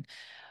production.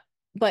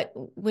 But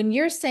when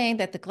you're saying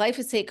that the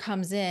glyphosate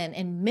comes in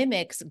and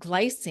mimics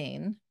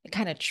glycine, it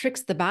kind of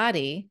tricks the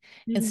body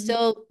and Mhm.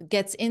 still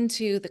gets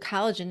into the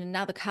collagen. And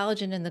now the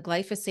collagen and the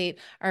glyphosate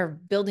are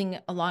building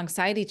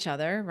alongside each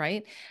other,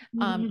 right?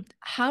 Mhm.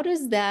 How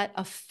does that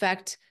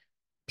affect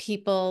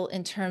people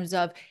in terms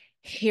of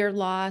hair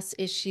loss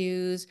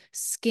issues,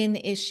 skin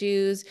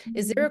issues?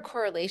 Is there a Mhm.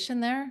 correlation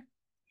there?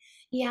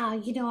 Yeah,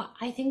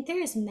 I think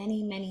there's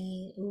many,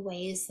 many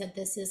ways that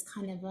this is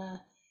kind of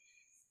a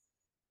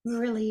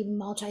really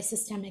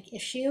multi-systemic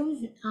issue.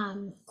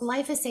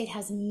 Glyphosate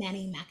has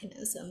many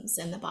mechanisms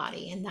in the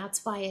body, and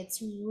that's why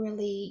it's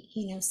really,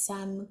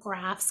 some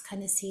graphs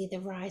kind of see the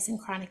rise in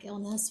chronic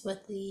illness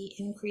with the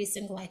increase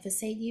in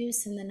glyphosate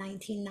use in the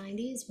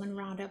 1990s when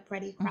Roundup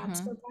Ready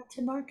crops were Mm-hmm. brought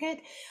to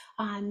market.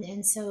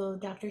 And so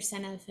Dr.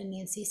 Seneff and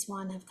Nancy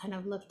Swan have kind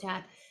of looked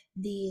at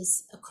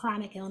these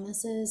chronic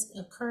illnesses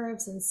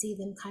curves and see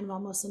them kind of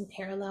almost in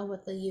parallel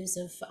with the use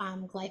of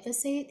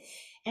glyphosate.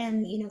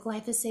 And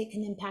glyphosate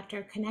can impact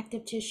our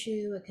connective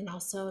tissue. It can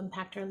also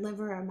impact our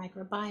liver, our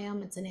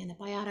microbiome. It's an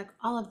antibiotic,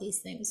 all of these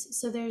things.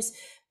 So there's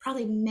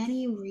probably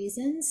many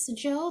reasons,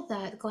 Jill,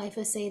 that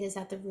glyphosate is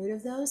at the root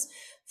of those.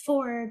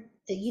 For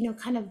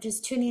kind of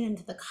just tuning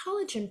into the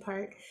collagen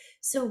part.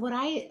 So what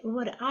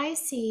I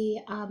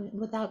see,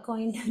 without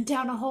going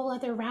down a whole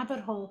other rabbit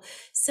hole.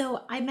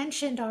 So I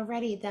mentioned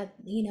already that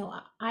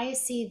I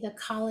see the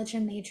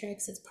collagen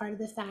matrix as part of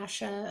the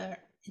fascia.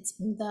 It's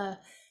the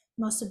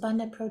most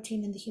abundant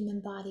protein in the human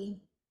body.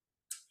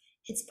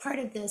 It's part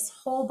of this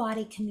whole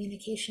body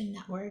communication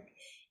network.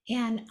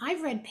 And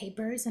I've read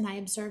papers and I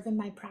observe in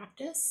my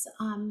practice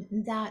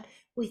that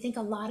we think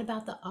a lot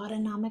about the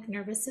autonomic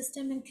nervous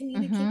system and Mm-hmm.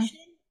 communication,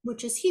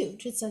 which is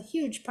huge. It's a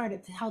huge part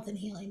of health and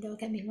healing, don't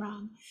get me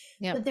wrong.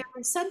 Yep. But there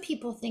are some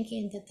people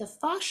thinking that the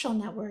fascial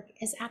network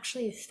is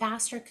actually a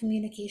faster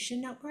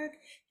communication network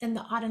than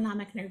the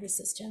autonomic nervous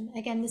system.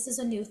 Again, this is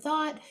a new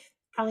thought.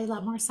 Probably a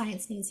lot more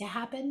science needs to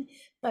happen.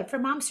 But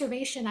from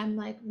observation, I'm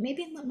like,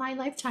 maybe in my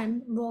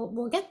lifetime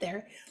we'll get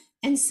there.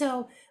 And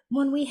so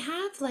when we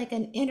have like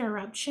an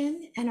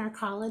interruption in our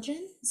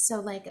collagen, so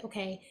like,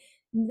 okay,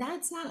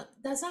 that's not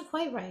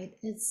quite right.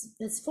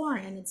 It's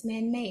foreign, it's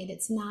man-made,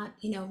 it's not,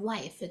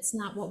 life, it's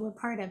not what we're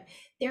part of.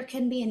 There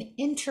can be an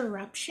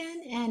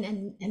interruption and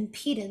an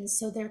impedance.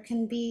 So there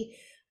can be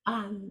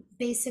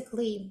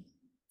basically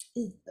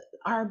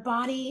our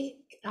body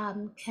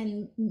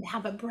can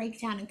have a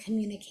breakdown in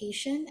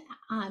communication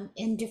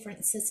in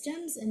different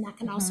systems, and that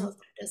can also Mm-hmm.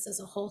 affect us as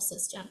a whole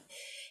system.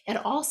 It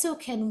also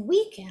can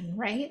weaken,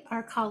 right,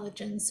 our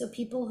collagen. So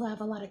people who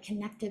have a lot of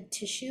connective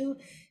tissue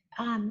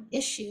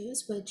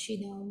issues, which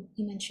you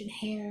mentioned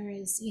hair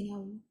is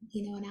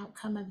an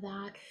outcome of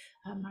that.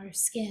 Our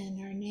skin,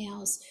 our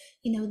nails,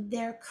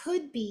 there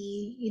could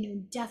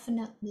be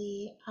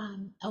definitely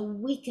a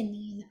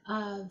weakening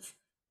of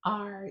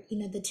our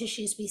the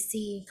tissues we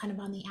see kind of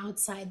on the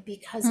outside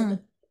because of a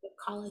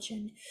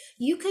collagen.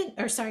 You can,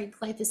 or sorry,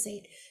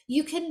 glyphosate.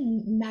 You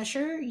can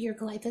measure your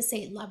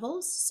glyphosate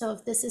levels. So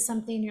if this is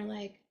something you're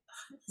like,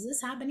 is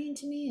this happening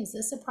to me? Is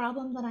this a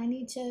problem that I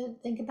need to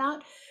think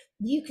about?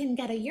 You can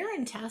get a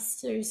urine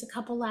test. There's a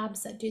couple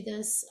labs that do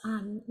this.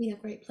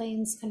 Great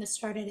Plains kind of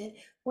started it,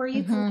 where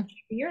you collect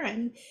Mm-hmm. your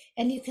urine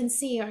and you can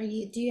see,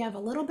 do you have a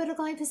little bit of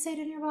glyphosate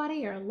in your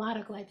body or a lot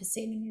of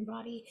glyphosate in your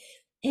body?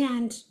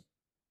 And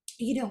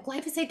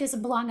glyphosate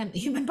doesn't belong in the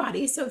human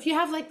body. So if you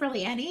have like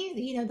really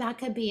any, that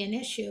could be an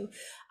issue.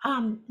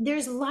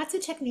 There's lots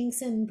of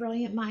techniques and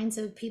brilliant minds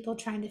of people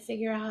trying to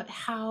figure out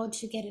how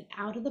to get it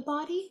out of the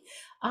body.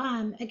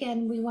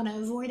 Again, we want to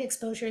avoid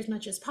exposure as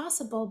much as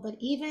possible, but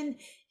even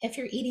if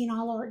you're eating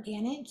all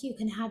organic, you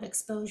can have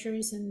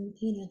exposures in,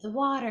 the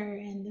water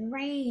and the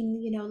rain,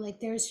 like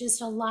there's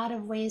just a lot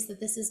of ways that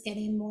this is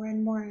getting more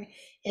and more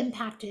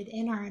impacted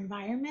in our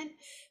environment.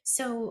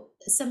 So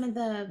some of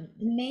the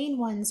main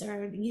ones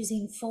are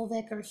using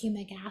fulvic or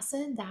humic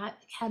acid that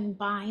can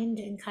bind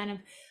and kind of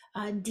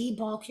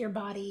debulk your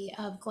body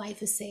of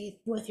glyphosate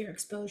with your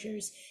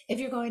exposures. If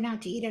you're going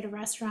out to eat at a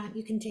restaurant,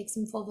 you can take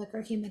some fulvic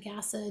or humic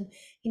acid,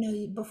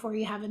 before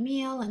you have a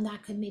meal, and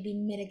that could maybe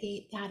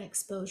mitigate that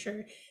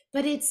exposure.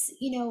 But it's,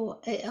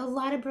 a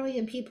lot of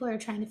brilliant people are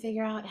trying to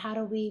figure out how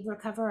do we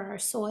recover our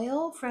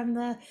soil from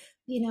the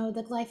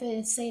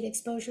glyphosate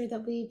exposure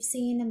that we've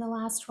seen in the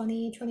last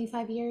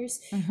 20-25 years.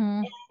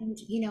 Mm-hmm.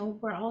 And,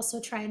 we're also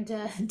trying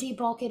to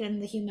debulk it in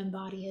the human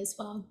body as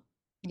well.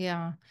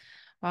 Yeah.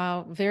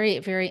 Wow. Very,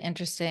 very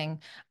interesting.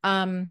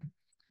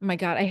 My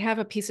God, I have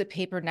a piece of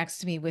paper next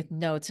to me with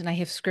notes and I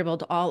have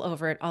scribbled all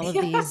over it, all of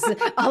these,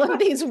 all of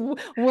these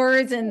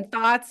words and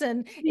thoughts.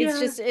 And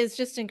Yeah. it's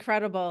just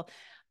incredible.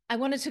 I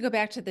wanted to go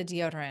back to the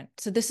deodorant.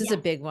 So this is a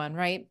Yeah. big one,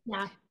 right?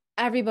 Yeah.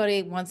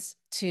 Everybody wants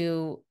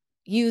to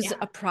use Yeah.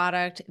 a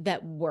product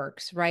that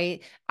works,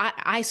 right?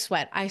 I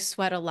sweat. I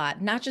sweat a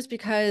lot, not just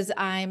because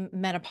I'm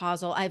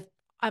menopausal.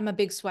 I'm a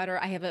big sweater.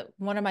 I have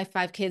one of my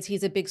 5 kids.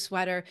 He's a big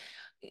sweater.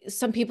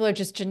 Some people are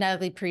just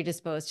genetically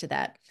predisposed to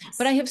that.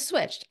 But I Yes. have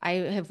switched. I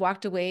have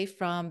walked away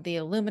from the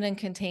aluminum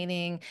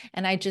containing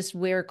and I just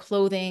wear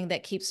clothing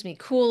that keeps me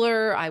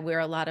cooler. I wear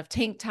a lot of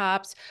tank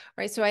tops,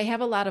 right? So I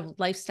have a lot of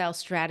lifestyle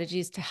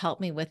strategies to help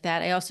me with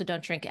that. I also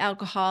don't drink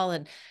alcohol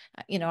and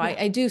Yeah.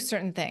 I do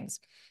certain things.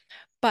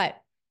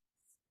 But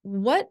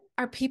what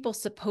are people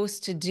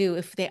supposed to do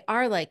if they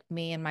are like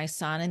me and my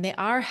son and they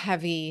are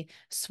heavy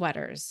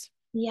sweaters?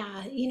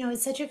 Yeah,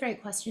 it's such a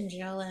great question,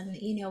 Jill. And,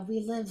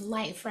 we live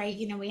life, right?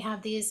 We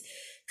have these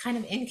kind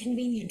of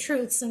inconvenient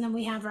truths, and then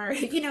we have our,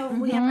 we have our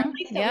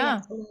life that we have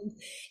Yeah. to live.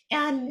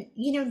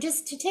 And,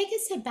 just to take a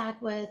step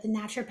back with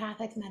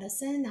naturopathic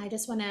medicine, I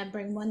just want to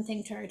bring one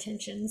thing to our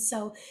attention.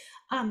 So,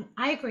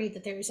 I agree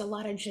that there's a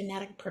lot of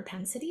genetic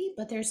propensity,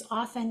 but there's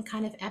often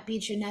kind of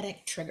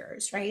epigenetic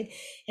triggers, right?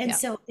 And Yeah.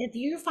 so if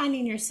you're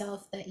finding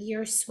yourself that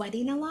you're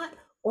sweating a lot,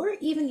 or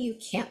even you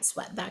can't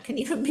sweat, that can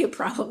even be a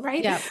problem,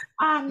 right? Yeah.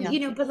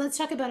 Yeah. But let's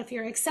talk about if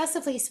you're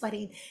excessively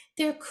sweating,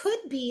 there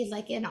could be,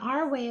 like, in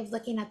our way of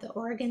looking at the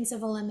organs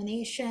of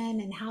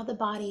elimination and how the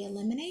body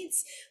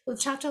eliminates. We've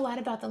talked a lot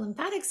about the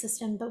lymphatic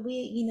system, but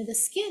the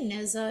skin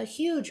is a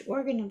huge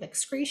organ of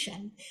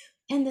excretion.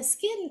 And the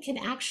skin can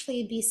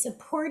actually be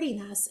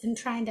supporting us and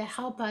trying to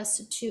help us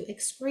to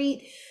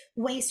excrete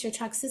waste or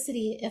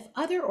toxicity if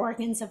other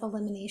organs of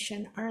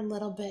elimination are a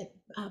little bit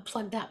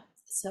plugged up.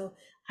 So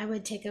I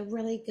would take a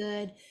really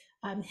good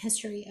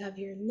history of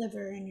your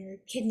liver and your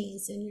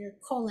kidneys and your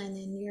colon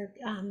and your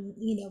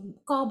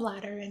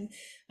gallbladder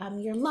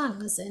and your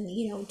lungs, and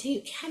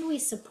can we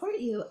support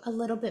you a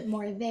little bit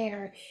more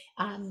there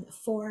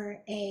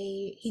for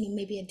a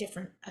maybe a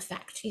different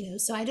effect.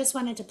 So I just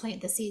wanted to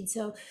plant the seed.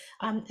 So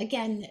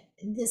again,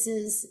 this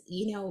is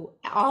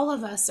all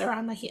of us are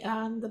on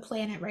the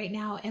planet right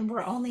now, and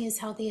we're only as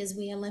healthy as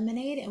we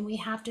eliminate, and we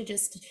have to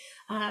just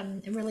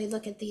really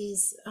look at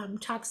these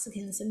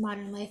toxins in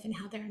modern life and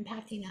how they're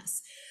impacting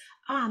us.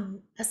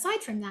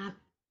 Aside from that,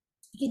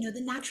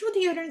 the natural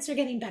deodorants are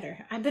getting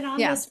better. I've been on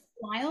Yeah. this for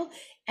a while,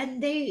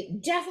 and they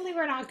definitely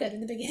were not good in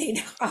the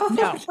beginning. I'll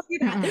tell No. you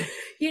that.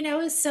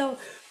 Mm-mm. So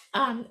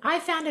I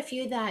found a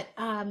few that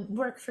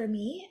work for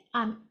me.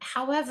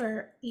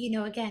 However,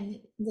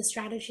 again, the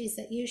strategies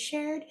that you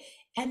shared,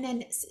 and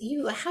then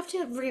you have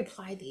to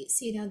reapply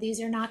these. These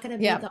are not going to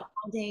be Yeah. the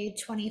all day,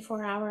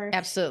 24-hour.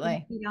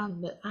 Absolutely.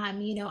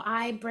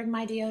 I bring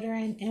my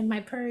deodorant in my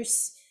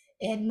purse,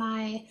 in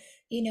my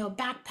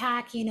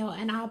backpack,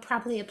 and I'll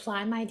probably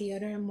apply my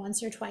deodorant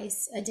once or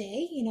twice a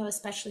day,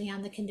 especially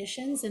on the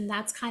conditions. And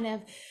that's kind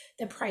of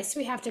the price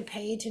we have to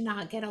pay to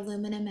not get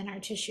aluminum in our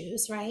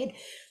tissues, right?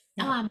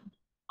 Yeah. Um,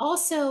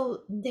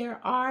 Also,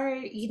 there are,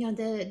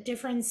 the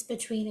difference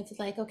between, if,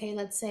 like, okay,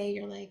 let's say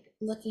you're like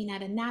looking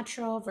at a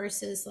natural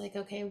versus, like,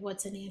 okay,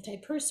 what's an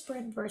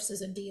antiperspirant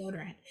versus a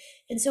deodorant.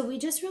 And so we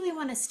just really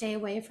want to stay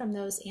away from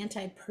those Yeah.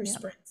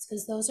 antiperspirants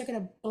because those are going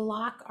to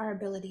block our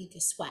ability to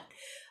sweat.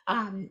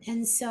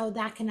 And so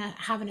that can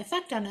have an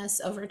effect on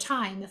us over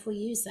time if we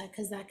use that,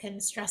 because that can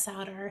stress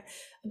out our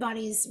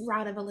body's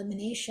route of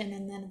elimination.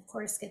 And then, of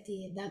course,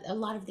 that a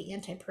lot of the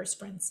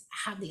antiperspirants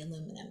have the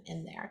aluminum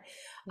in there.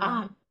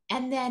 Yeah.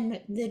 And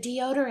then the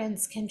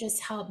deodorants can just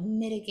help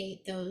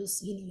mitigate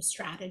those,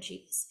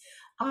 strategies.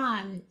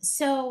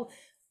 So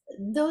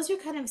those are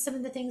kind of some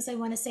of the things I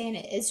want to say, and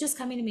it's just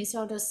coming to me. So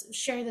I'll just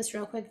share this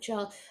real quick,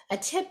 Jill. A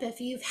tip: if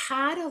you've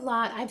had a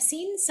lot, I've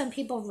seen some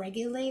people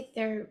regulate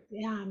their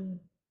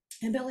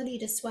ability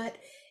to sweat,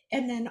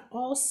 and then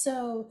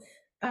also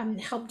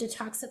help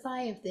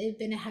detoxify if they've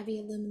been a heavy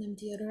aluminum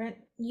deodorant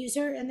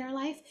user in their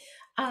life.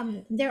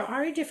 There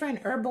are different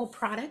herbal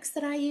products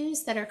that I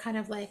use that are kind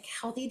of like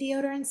healthy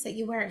deodorants that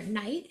you wear at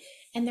night,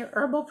 and they're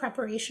herbal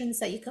preparations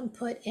that you can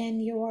put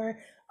in your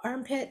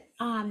armpit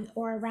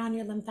or around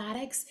your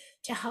lymphatics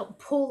to help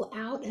pull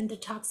out and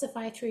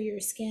detoxify through your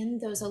skin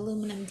those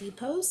aluminum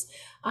depots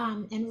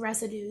and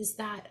residues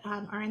that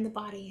are in the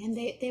body, and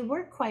they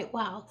work quite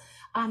well.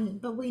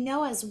 But we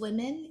know as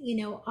women,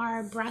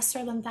 our breasts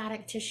are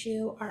lymphatic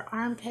tissue, our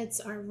armpits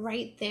are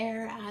right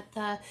there at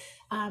the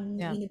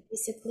Yeah.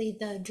 basically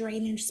the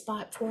drainage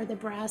spot for the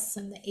breasts,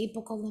 and the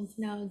apical lymph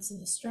nodes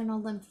and the sternal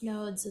lymph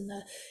nodes and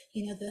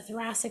the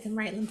thoracic and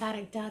right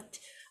lymphatic duct.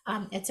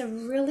 It's a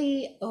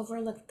really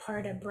overlooked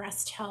part of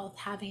breast health,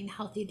 having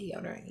healthy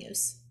deodorant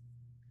use.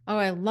 Oh,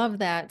 I love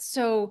that.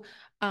 So,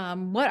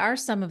 what are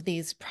some of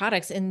these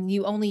products? And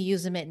you only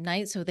use them at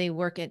night, so they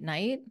work at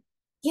night?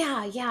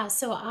 Yeah, yeah.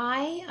 So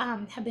I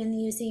have been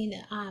using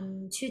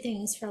two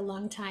things for a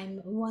long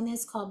time. One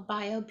is called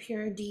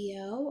BioPure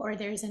Deo, or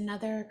there's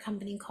another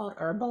company called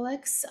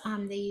Herbalix.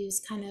 They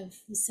use kind of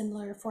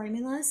similar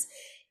formulas,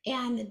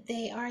 and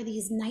they are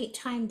these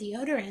nighttime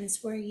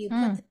deodorants where you put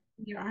Mm. them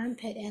in your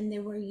armpit, and they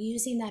were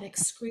using that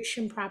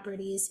excretion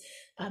properties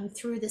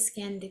through the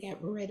skin to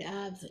get rid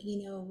of,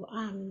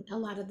 a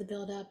lot of the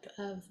buildup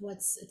of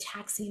what's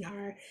taxing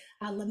our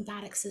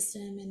lymphatic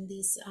system, and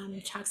these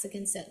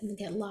toxicants that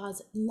get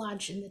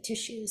lodged in the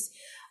tissues.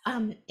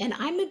 And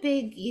I'm a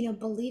big,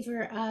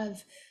 believer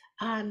of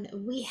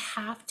we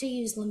have to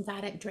use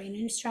lymphatic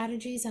drainage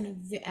strategies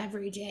on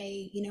every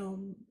day,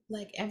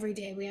 like every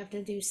day we have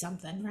to do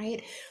something,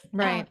 right? Um,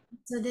 Right.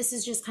 so this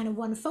is just kind of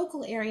one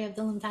focal area of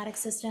the lymphatic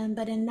system.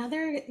 But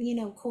another,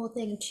 cool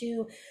thing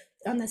too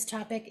on this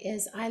topic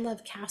is I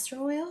love castor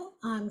oil.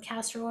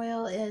 Castor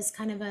oil is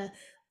kind of a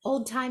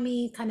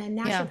old-timey kind of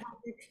Yeah.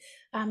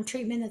 naturopathic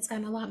treatment that's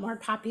gotten a lot more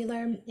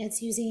popular.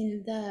 It's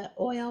using the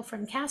oil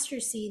from castor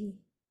seed,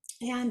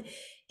 and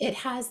it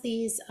has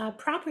these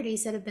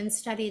properties that have been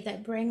studied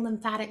that bring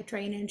lymphatic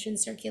drainage and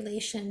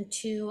circulation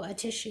to a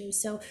tissue.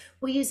 So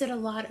we use it a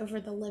lot over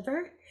the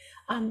liver.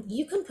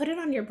 You can put it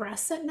on your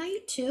breasts at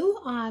night too.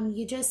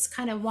 You just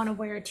kind of want to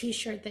wear a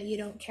t-shirt that you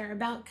don't care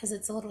about because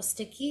it's a little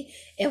sticky.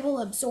 It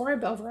will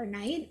absorb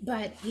overnight,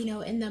 but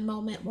in the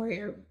moment where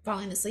you're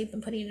falling asleep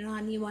and putting it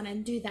on, you want to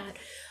do that.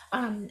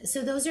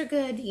 So those are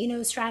good,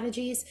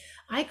 strategies.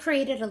 I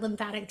created a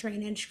lymphatic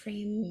drainage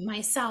cream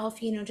myself,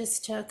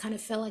 just to kind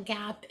of fill a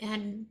gap,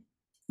 and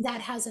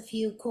that has a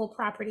few cool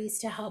properties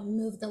to help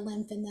move the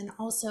lymph. And then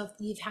also if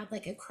you've had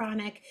like a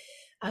chronic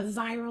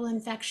viral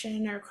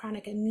infection or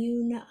chronic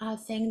immune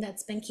thing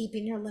that's been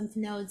keeping your lymph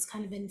nodes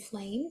kind of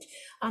inflamed,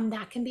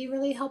 that can be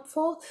really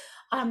helpful.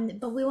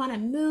 But we want to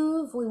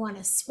move, we want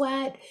to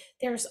sweat.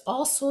 There's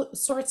all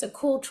sorts of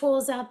cool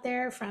tools out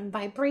there, from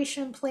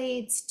vibration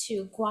plates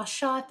to gua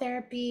sha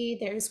therapy.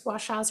 There's gua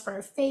shas for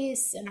our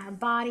face and our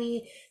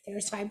body.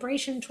 There's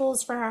vibration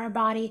tools for our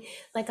body.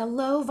 Like a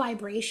low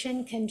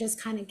vibration can just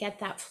kind of get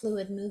that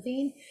fluid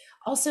moving.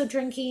 Also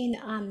drinking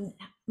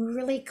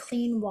really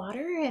clean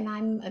water, and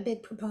I'm a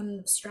big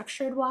proponent of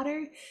structured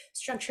water.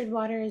 Structured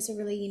water is a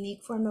really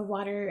unique form of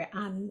water.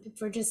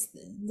 For just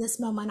this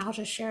moment, I'll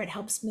just share it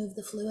helps move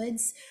the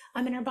fluids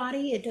in our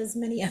body. It does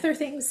many other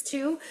things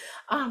too.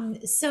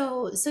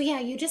 So yeah,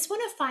 you just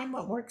want to find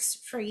what works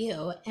for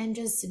you and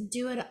just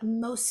do it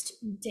most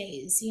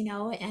days,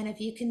 and if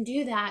you can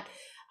do that,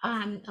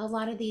 a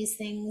lot of these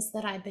things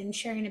that I've been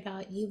sharing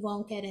about, you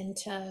won't get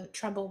into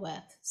trouble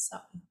with. So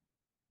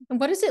And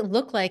what does it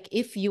look like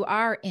if you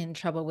are in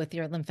trouble with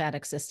your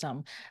lymphatic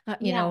system?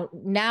 yeah.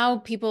 Now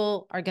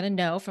people are going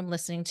to know from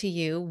listening to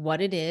you what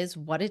it is,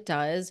 what it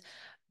does,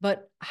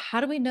 but how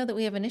do we know that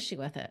we have an issue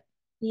with it?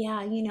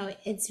 Yeah,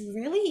 it's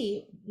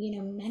really,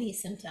 many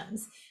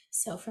symptoms.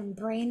 So from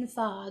brain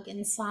fog,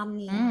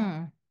 insomnia,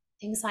 Mm,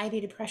 anxiety,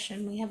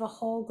 depression, we have a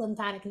whole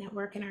lymphatic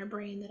network in our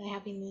brain that I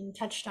haven't even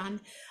touched on.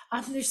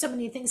 There's so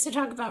many things to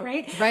talk about,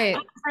 right? right.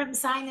 From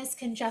sinus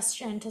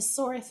congestion to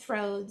sore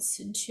throats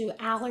to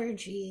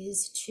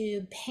allergies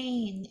to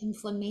pain,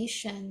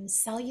 inflammation,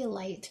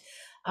 cellulite,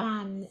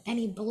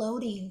 any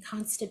bloating,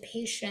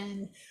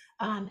 constipation,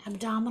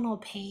 abdominal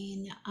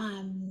pain,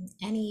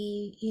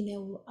 any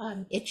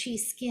itchy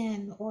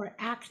skin or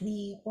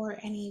acne or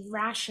any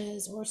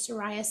rashes or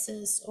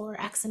psoriasis or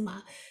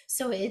eczema.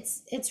 So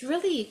it's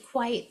really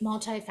quite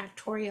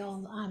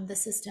multifactorial, the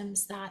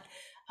systems that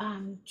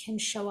can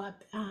show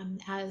up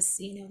as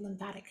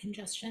lymphatic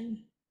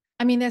congestion.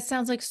 I mean, that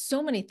sounds like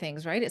so many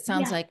things, right? It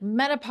sounds Yeah. like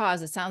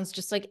menopause. It sounds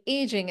just like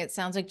aging. It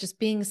sounds like just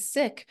being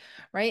sick,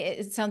 right?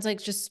 It sounds like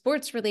just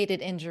sports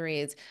related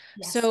injuries.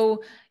 Yes.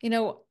 So,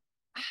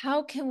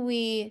 how can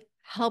we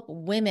help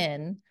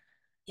women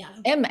Yeah.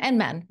 and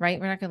men, right?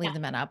 We're not going to Yeah. leave the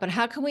men out, but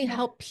how can we Yeah.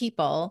 help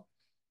people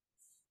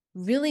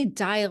really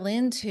dial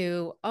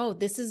into, oh,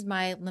 this is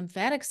my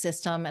lymphatic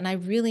system and I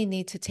really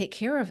need to take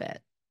care of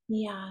it?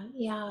 Yeah.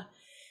 Yeah.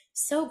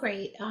 So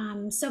great.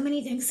 So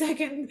many things I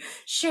can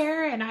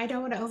share, and I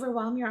don't want to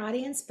overwhelm your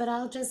audience, but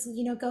I'll just,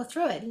 go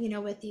through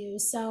it, with you.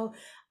 So,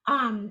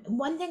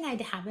 one thing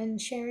I haven't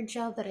shared,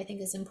 Jill, that I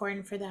think is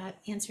important for that,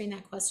 answering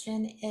that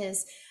question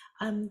is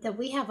that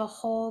we have a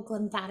whole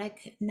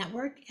lymphatic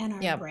network in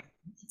our Yep. brain.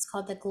 It's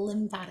called the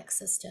lymphatic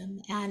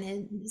system, and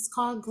it's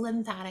called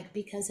lymphatic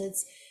because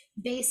it's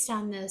based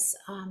on this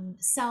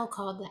cell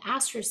called the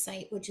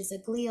astrocyte, which is a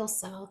glial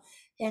cell.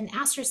 And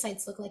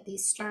astrocytes look like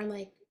these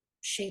star-like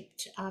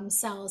shaped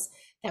cells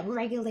that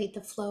regulate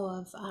the flow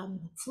of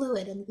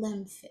fluid and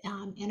lymph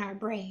in our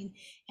brain.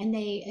 And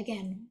they,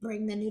 again,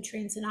 bring the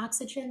nutrients and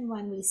oxygen.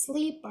 When we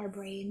sleep, our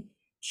brain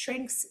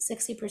shrinks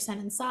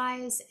 60% in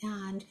size,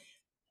 and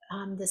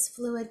this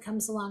fluid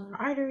comes along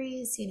our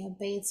arteries,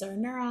 bathes our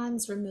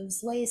neurons,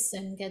 removes waste,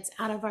 and gets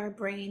out of our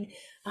brain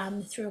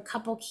through a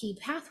couple key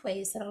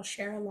pathways that I'll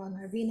share along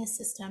our venous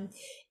system.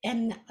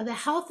 And the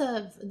health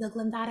of the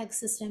lymphatic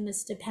system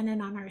is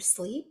dependent on our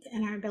sleep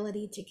and our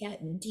ability to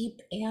get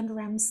deep and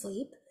REM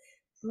sleep.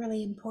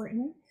 Really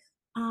important.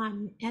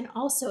 And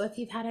also, if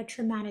you've had a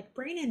traumatic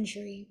brain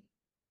injury,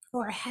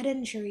 or a head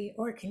injury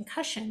or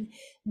concussion,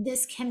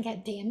 this can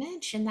get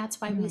damaged. And that's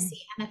why we Mhm.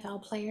 see NFL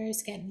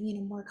players get,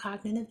 more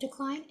cognitive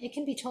decline. It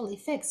can be totally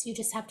fixed. You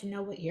just have to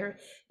know what you're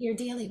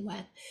dealing with.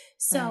 Right.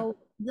 So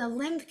the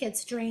lymph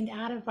gets drained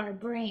out of our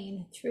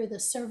brain through the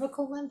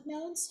cervical lymph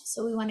nodes.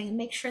 So we want to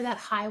make sure that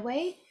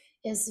highway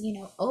is,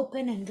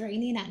 open and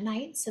draining at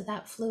night so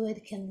that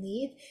fluid can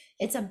leave.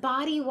 It's a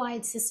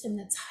body-wide system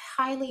that's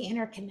highly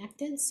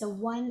interconnected. So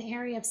one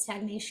area of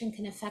stagnation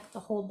can affect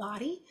the whole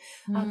body.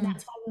 Mm,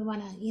 That's why we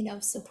want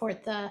to,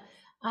 support the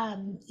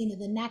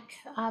neck,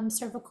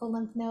 cervical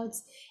lymph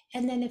nodes.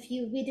 And then if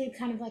we did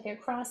kind of like a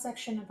cross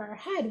section of our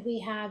head,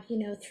 we have,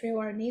 through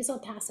our nasal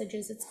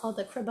passages, it's called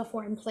the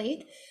cribriform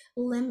plate.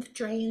 lymph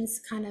drains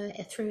kind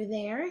of through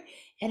there,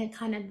 and it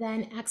kind of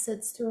then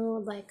exits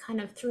through, like,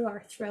 kind of through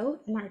our throat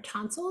and our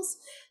tonsils.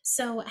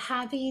 So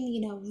having,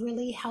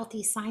 really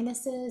healthy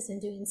sinuses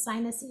and doing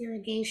sinus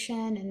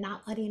irrigation and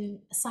not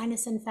letting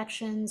sinus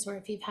infections, or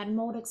if you've had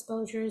mold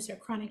exposures or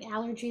chronic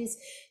allergies,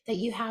 that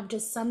you have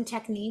just some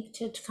technique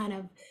to kind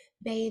of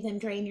bathe and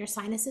drain your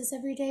sinuses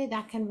every day,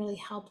 that can really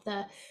help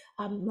the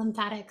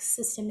lymphatic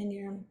system in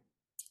your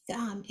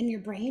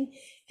brain.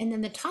 And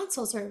then the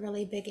tonsils are a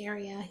really big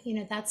area.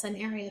 That's an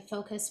area of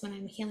focus when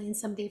I'm healing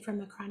somebody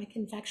from a chronic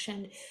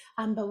infection.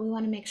 But we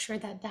want to make sure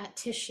that that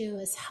tissue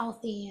is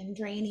healthy and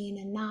draining,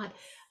 and not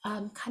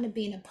kind of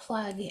being a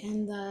plug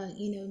in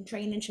the,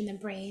 drainage in the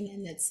brain.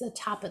 And it's the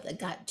top of the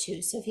gut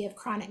too. So if you have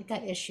chronic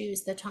gut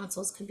issues, the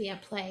tonsils could be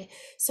at play.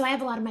 So I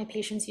have a lot of my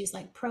patients use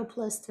like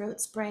Propolis throat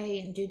spray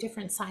and do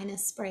different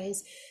sinus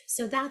sprays.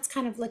 So that's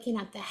kind of looking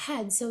at the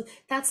head. So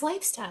that's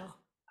lifestyle.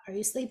 Are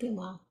you sleeping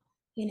well?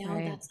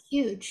 Right. That's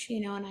huge,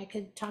 and I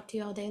could talk to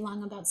you all day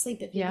long about sleep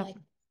if you'd Yep. like.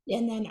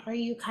 And then are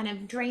you kind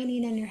of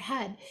draining in your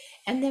head?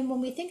 And then when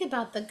we think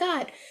about the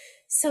gut,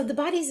 so the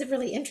body's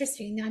really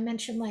interesting. I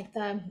mentioned like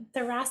the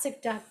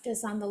thoracic duct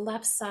is on the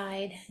left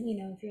side,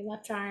 of your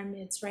left arm,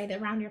 it's right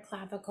around your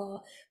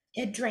clavicle.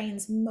 It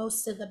drains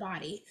most of the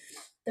body.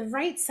 The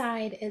right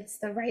side, it's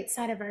the right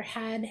side of our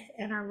head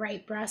and our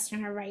right breast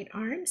and our right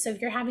arm. So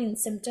if you're having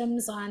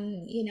symptoms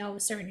on,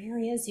 certain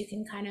areas, you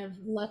can kind of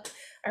look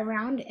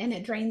around, and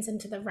it drains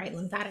into the right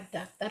lymphatic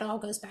duct. That all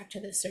goes back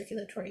to the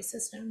circulatory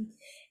system.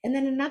 And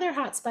then another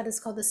hot spot is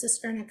called the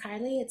cisterna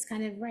chyli. It's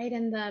kind of right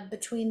in the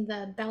between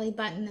the belly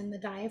button and the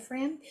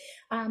diaphragm.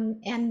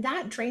 And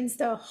that drains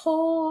the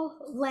whole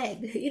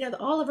leg,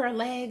 all of our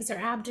legs, our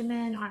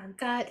abdomen, our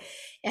gut,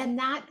 and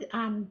that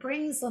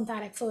brings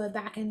lymphatic fluid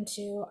back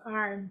into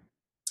our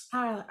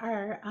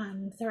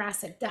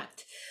thoracic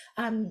duct.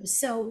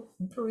 So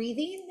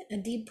breathing, a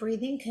deep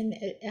breathing can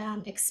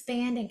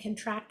expand and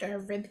contract our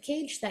rib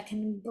cage. That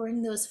can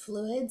bring those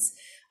fluids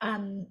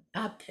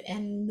up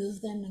and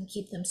move them and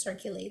keep them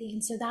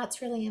circulating. So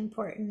that's really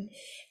important.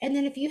 And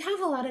then if you have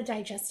a lot of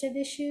digestive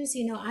issues,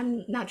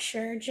 I'm not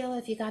sure, Jill,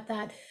 if you got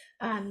that,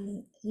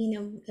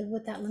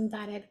 with that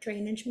lymphatic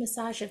drainage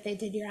massage, if they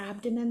did your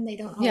abdomen, they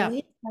don't Yeah.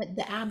 always, but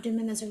the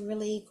abdomen is a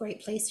really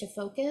great place to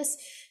focus,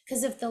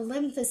 because if the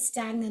lymph is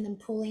stagnant and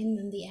pooling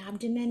in the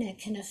abdomen, it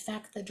can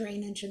affect the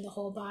drainage in the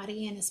whole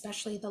body, and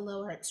especially the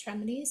lower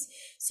extremities.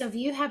 So if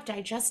you have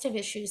digestive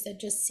issues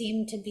that just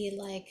seem to be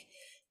like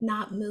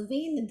not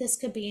moving, this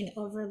could be an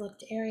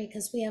overlooked area,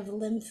 because we have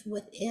lymph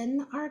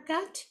within our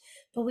gut,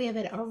 but we have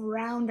it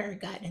around our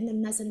gut and the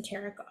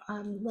mesenteric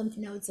lymph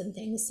nodes and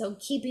things. So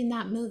keeping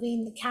that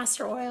moving, the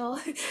castor oil,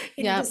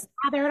 Yep. just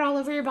lather it all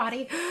over your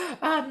body.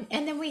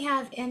 And then we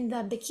have in the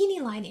bikini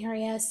line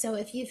area. So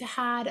if you've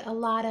had a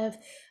lot of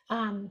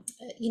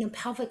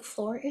pelvic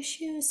floor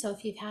issues. So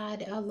if you've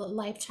had a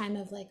lifetime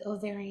of like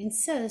ovarian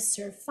cysts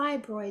or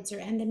fibroids or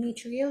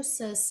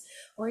endometriosis,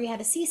 or you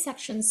had a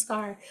C-section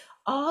scar,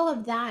 all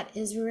of that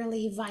is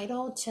really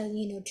vital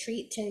to,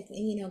 treat, to,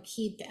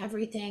 keep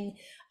everything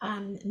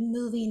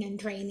moving and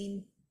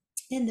draining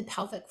in the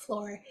pelvic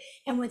floor.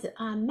 And with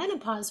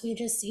menopause, we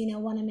just,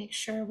 want to make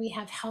sure we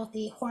have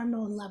healthy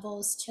hormone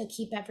levels to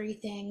keep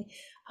everything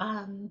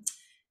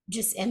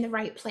just in the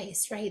right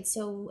place, right?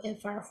 So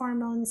if our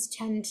hormones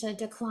tend to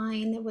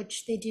decline,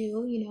 which they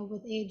do,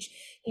 with age,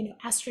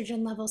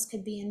 estrogen levels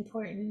could be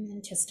important,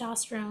 and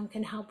testosterone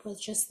can help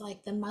with just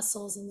like the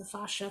muscles and the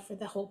fascia for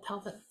the whole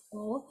pelvic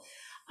floor.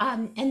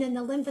 And then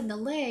the lymph in the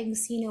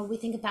legs, we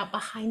think about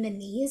behind the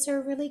knees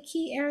are a really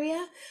key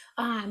area,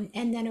 and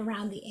then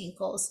around the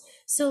ankles.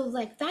 So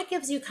like that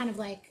gives you kind of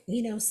like,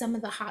 some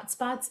of the hot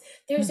spots.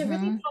 There's a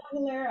really Mm-hmm.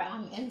 popular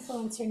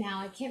influencer now.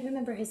 I can't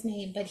remember his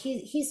name, but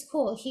he's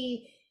cool.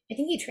 I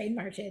think he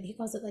trademarked it. He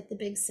calls it like the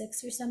big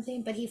six or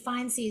something, but he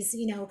finds these,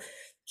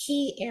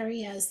 key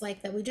areas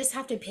like that we just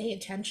have to pay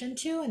attention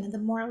to. And then the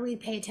more we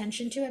pay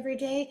attention to every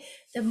day,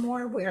 the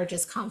more we're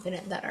just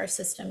confident that our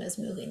system is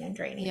moving and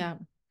draining. Yeah.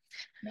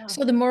 Yeah.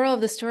 So the moral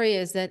of the story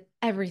is that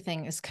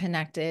everything is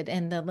connected,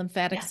 and the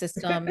lymphatic Yes.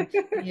 system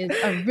is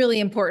a really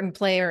important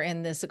player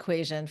in this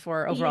equation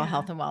for overall Yeah.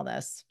 health and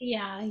wellness.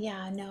 Yeah,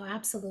 yeah, no,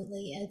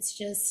 absolutely. It's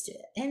just,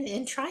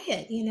 and try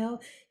it,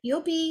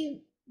 you'll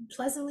be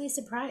pleasantly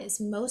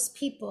surprised. Most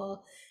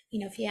people,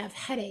 if you have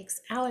headaches,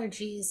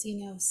 allergies,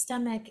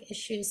 stomach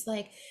issues,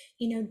 like,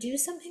 do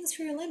some things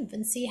for your lymph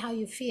and see how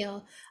you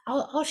feel.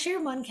 I'll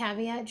share one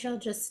caveat, Jill,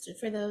 just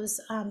for those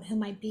who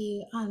might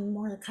be on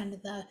more kind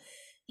of the,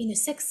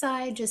 sick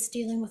side, just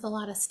dealing with a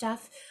lot of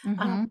stuff. Um,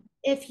 Mm-hmm.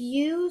 if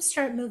you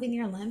start moving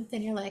your lymph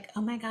and you're like,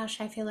 oh my gosh,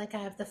 I feel like I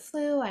have the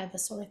flu, I have a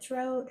sore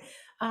throat,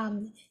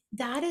 um,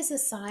 that is a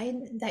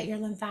sign that your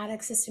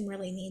lymphatic system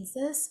really needs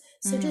this.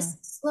 So Mm.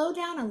 just slow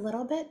down a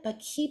little bit, but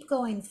keep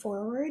going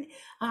forward.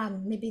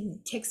 Maybe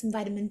take some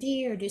vitamin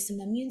D or do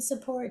some immune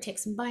support, take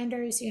some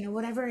binders,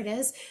 whatever it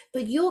is.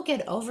 But you'll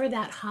get over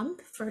that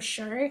hump for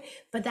sure.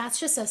 But that's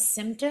just a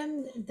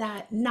symptom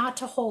that not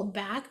to hold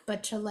back,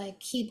 but to like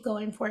keep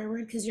going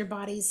forward because your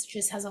body's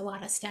just has a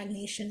lot of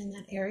stagnation in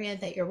that area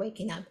that you're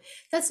waking up.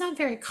 That's not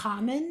very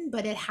common,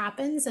 but it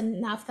happens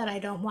enough that I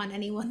don't want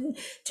anyone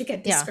to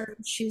get Yeah.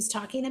 discouraged who's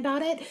talking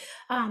about it,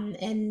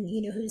 and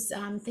who's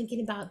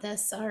thinking about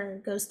this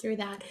or goes through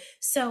that.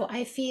 So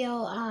I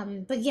feel,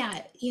 but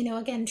yeah,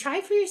 again, try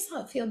for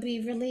yourself. You'll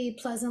be really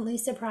pleasantly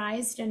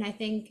surprised, and I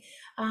think,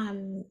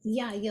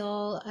 yeah,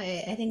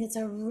 I think it's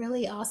a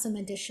really awesome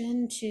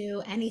addition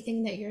to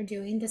anything that you're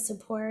doing to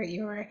support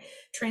your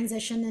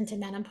transition into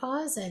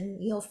menopause,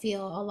 and you'll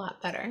feel a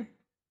lot better.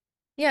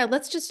 Yeah,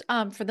 let's just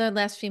for the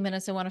last few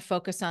minutes, I want to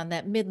focus on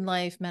that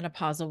midlife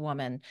menopausal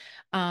woman.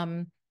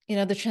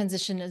 The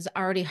transition is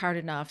already hard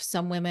enough.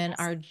 Some women Yes.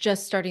 are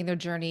just starting their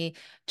journey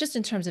just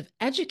in terms of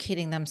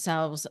educating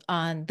themselves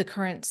on the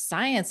current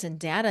science and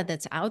data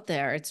that's out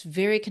there. It's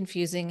very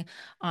confusing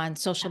on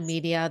social Yes.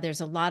 media. There's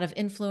a lot of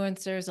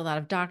influencers, a lot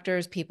of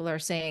doctors. People are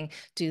saying,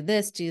 do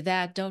this, do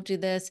that, don't do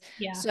this.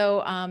 Yeah.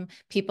 So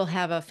people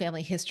have a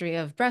family history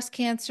of breast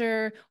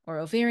cancer or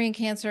ovarian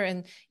cancer,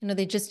 and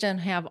they just don't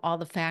have all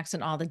the facts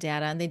and all the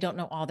data, and they don't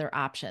know all their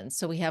options.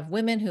 So we have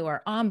women who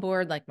are on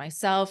board, like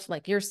myself,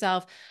 like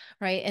yourself,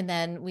 right? And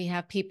then we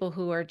have people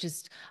who are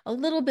just a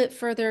little bit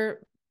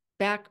further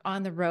back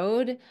on the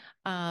road,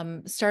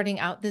 starting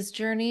out this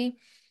journey.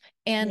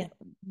 Yeah. And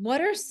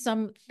what are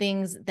some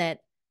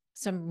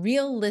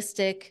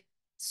realistic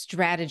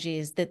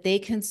strategies that they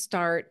can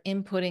start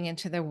inputting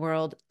into their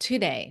world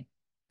today,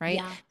 right?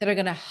 Yeah. That are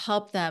going to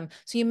help them.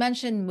 So you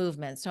mentioned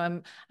movement.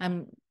 So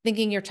I'm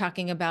thinking you're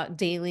talking about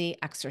daily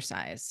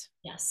exercise.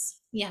 Yes.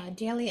 Yeah.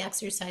 Daily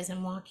exercise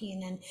and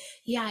walking. And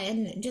yeah.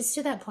 And just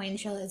to that point,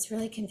 Jill, it's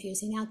really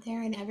confusing out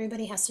there and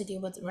everybody has to do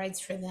what's right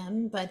for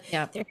them. But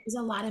Yep. there is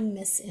a lot of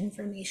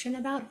misinformation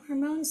about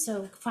hormones.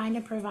 So find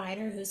a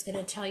provider who's going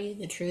to tell you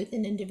the truth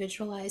and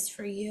individualized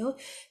for you.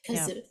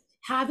 Because Yep.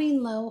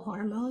 having low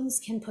hormones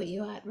can put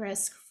you at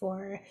risk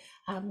for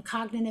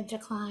cognitive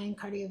decline,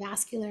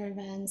 cardiovascular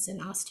events, and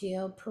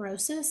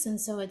osteoporosis.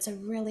 And so it's a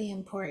really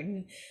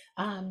important,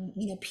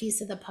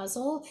 piece of the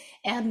puzzle.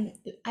 And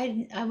I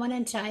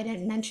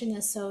didn't mention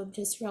this, so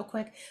just real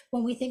quick,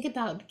 when we think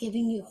about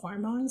giving you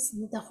hormones,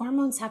 the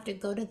hormones have to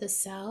go to the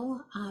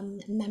cell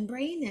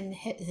membrane and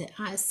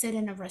sit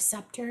in a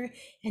receptor,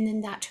 and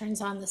then that turns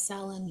on the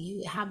cell and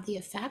you have the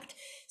effect.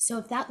 So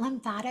if that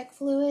lymphatic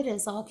fluid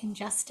is all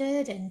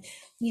congested and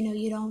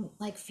you don't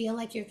like feel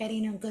like you're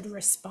getting a good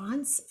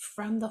response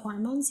from the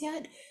hormones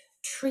yet,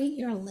 treat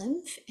your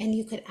lymph and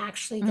you could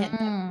actually get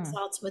better Mm.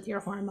 results with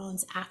your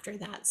hormones after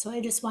that. So I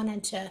just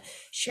wanted to Yeah,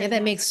 share that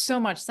that. makes so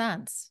much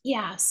sense.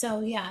 Yeah, so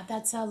yeah,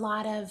 that's a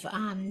lot of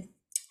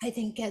I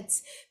think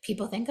it's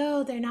people think,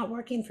 oh, they're not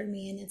working for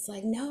me. And it's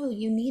like, no,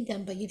 you need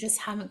them, but you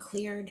just haven't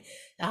cleared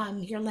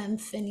your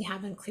lymph and you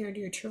haven't cleared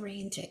your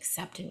terrain to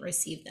accept and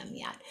receive them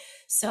yet.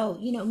 So,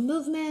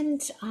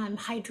 movement,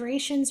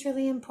 hydration is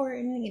really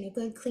important,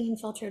 good, clean,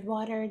 filtered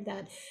water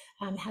that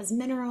has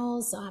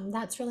minerals.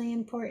 That's really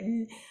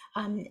important.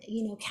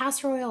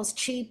 Castor oil is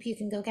cheap. You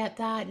can go get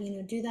that,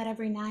 do that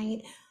every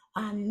night.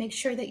 Make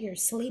sure that you're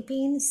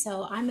sleeping.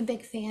 So I'm a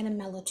big fan of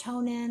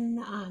melatonin.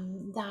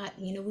 That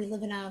we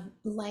live in a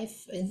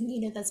life,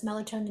 that's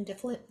melatonin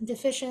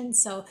deficient.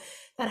 So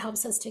that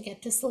helps us to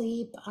get to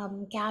sleep.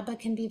 GABA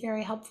can be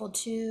very helpful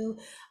too.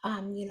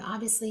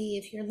 Obviously,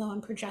 if you're low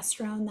in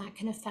progesterone, that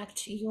can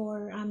affect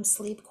your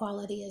sleep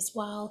quality as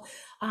well.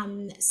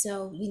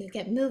 So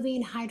get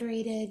moving,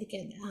 hydrated,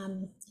 get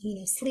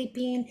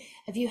sleeping.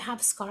 If you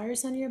have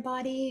scars on your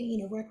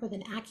body, work with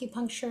an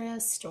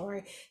acupuncturist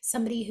or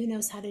somebody who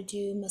knows how to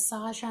do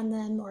massage on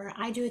them. Or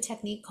I do a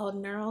technique called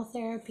neural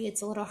therapy.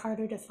 It's a little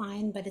harder to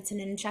find, but it's an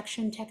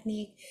injection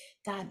technique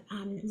that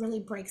really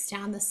breaks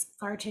down the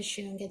scar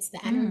tissue and gets the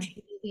Mm.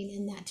 energy moving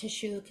in that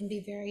tissue. It can be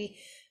very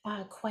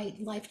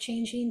quite life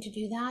changing to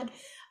do that.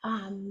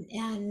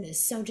 And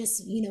so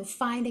just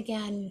find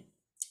again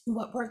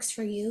what works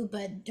for you,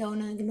 but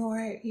don't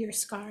ignore your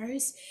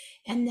scars.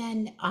 And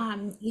then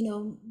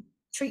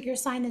treat your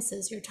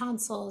sinuses, your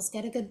tonsils,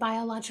 get a good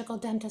biological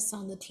dentist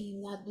on the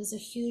team. That is a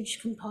huge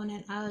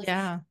component of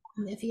Yeah.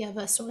 if you have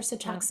a source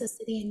of Yep.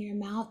 toxicity in your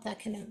mouth that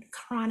can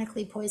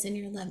chronically poison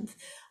your lymph,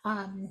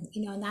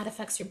 and that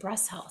affects your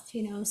breast health,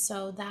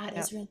 so that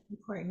is Yep. really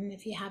important.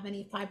 If you have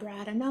any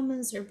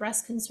fibroadenomas or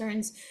breast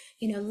concerns,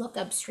 look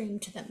upstream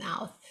to the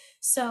mouth.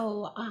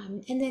 So,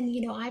 and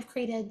then, I've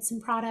created some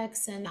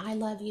products and I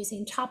love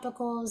using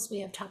topicals. We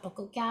have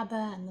topical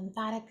GABA and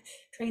lymphatic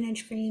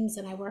drainage creams,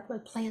 and I work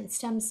with plant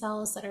stem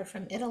cells that are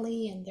from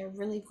Italy, and they're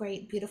really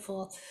great,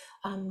 beautiful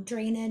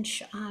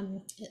drainage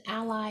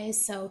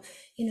allies. So,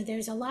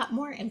 there's a lot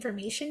more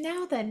information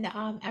now than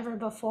ever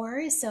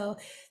before. So,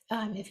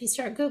 if you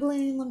start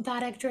Googling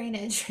lymphatic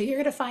drainage, you're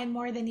going to find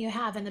more than you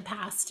have in the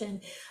past.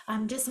 And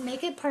just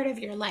make it part of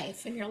your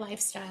life and your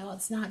lifestyle.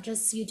 It's not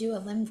just you do a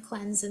lymph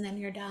cleanse and then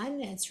you're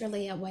done. It's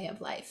really a way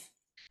of life.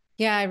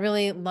 Yeah, I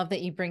really love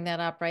that you bring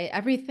that up, right?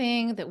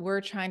 Everything that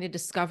we're trying to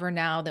discover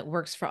now that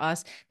works for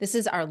us, this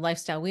is our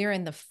lifestyle. We are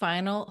in the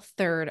final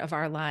third of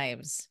our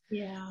lives.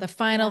 Yeah. The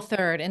final Yeah.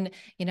 third. And,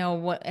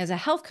 as a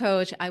health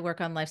coach, I work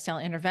on lifestyle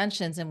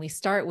interventions, and we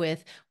start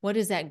with what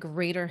is that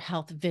greater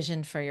health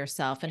vision for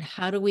yourself? And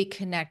how do we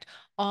connect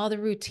all the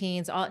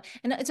routines, and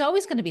it's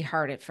always going to be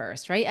hard at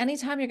first, right?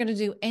 Anytime you're going to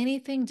do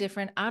anything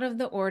different, out of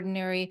the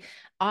ordinary,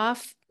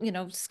 off,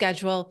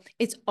 schedule,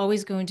 it's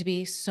always going to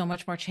be so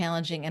much more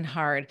challenging and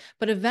hard.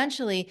 But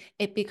eventually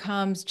it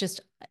becomes just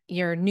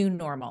your new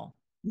normal.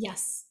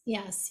 Yes,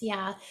 yes,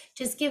 yeah.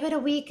 Just give it a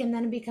week and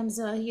then it becomes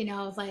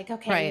like,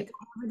 okay, you Right.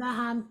 got over the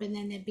hump, and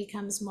then it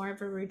becomes more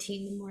of a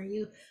routine the more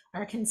you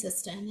are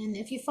consistent. And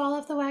if you fall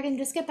off the wagon,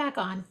 just get back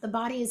on. The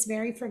body is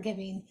very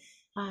forgiving.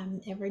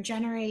 It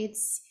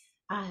regenerates.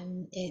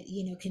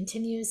 It,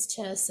 continues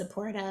to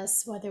support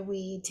us whether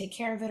we take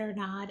care of it or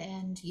not.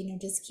 And,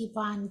 just keep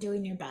on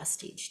doing your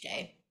best each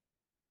day.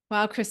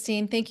 Wow,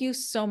 Christine, thank you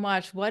so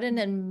much. What an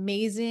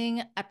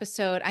amazing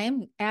episode. I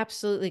am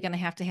absolutely going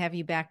to have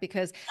you back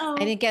because I Oh.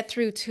 didn't get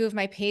through two of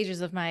my pages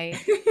of my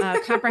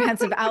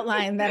comprehensive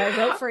outline that I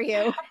wrote for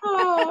you.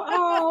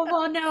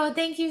 Well, no,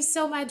 thank you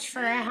so much for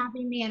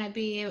having me. And I'd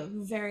be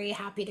very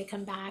happy to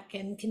come back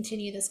and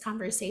continue this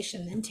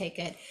conversation and take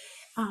it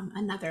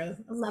another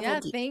level Yeah,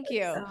 deeper. thank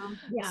you. So,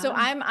 So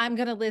yeah. I'm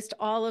going to list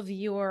all of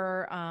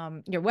your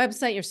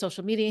website, your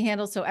social media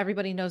handles, so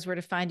everybody knows where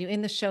to find you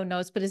in the show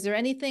notes. But is there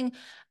anything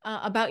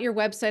about your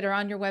website or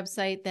on your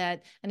website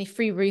that any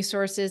free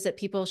resources that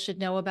people should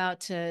know about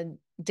to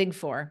dig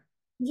for?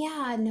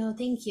 Yeah, no,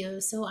 thank you.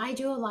 So I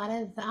do a lot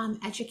of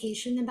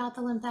education about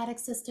the lymphatic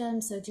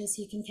system. So just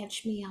you can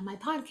catch me on my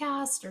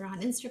podcast or on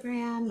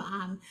Instagram,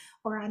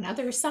 or on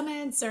other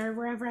summits or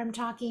wherever I'm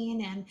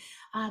talking.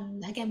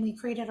 And again, we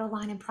created a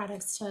line of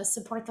products to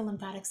support the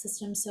lymphatic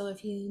system. So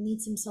if you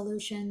need some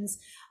solutions,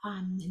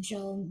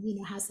 Jill,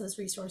 has those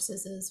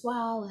resources as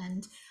well.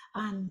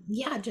 And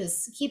yeah,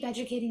 just keep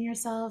educating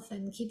yourself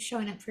and keep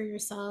showing up for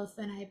yourself.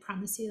 And I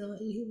promise you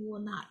will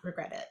not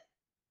regret it.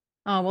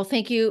 Oh, well,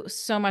 thank you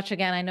so much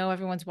again. I know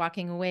everyone's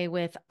walking away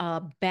with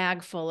a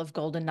bag full of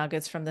golden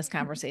nuggets from this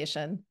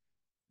conversation.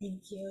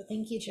 Thank you.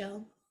 Thank you,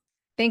 Jill.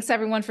 Thanks,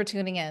 everyone, for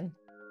tuning in.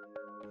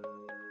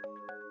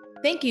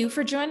 Thank you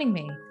for joining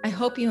me. I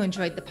hope you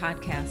enjoyed the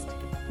podcast.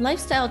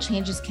 Lifestyle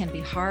changes can be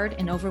hard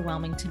and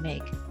overwhelming to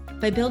make.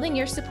 By building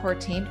your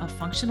support team of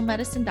functional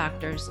medicine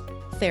doctors,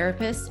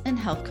 therapists, and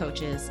health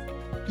coaches,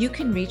 you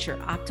can reach your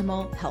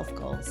optimal health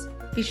goals.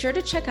 Be sure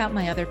to check out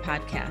my other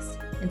podcasts.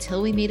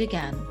 Until we meet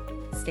again,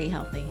 stay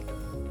healthy.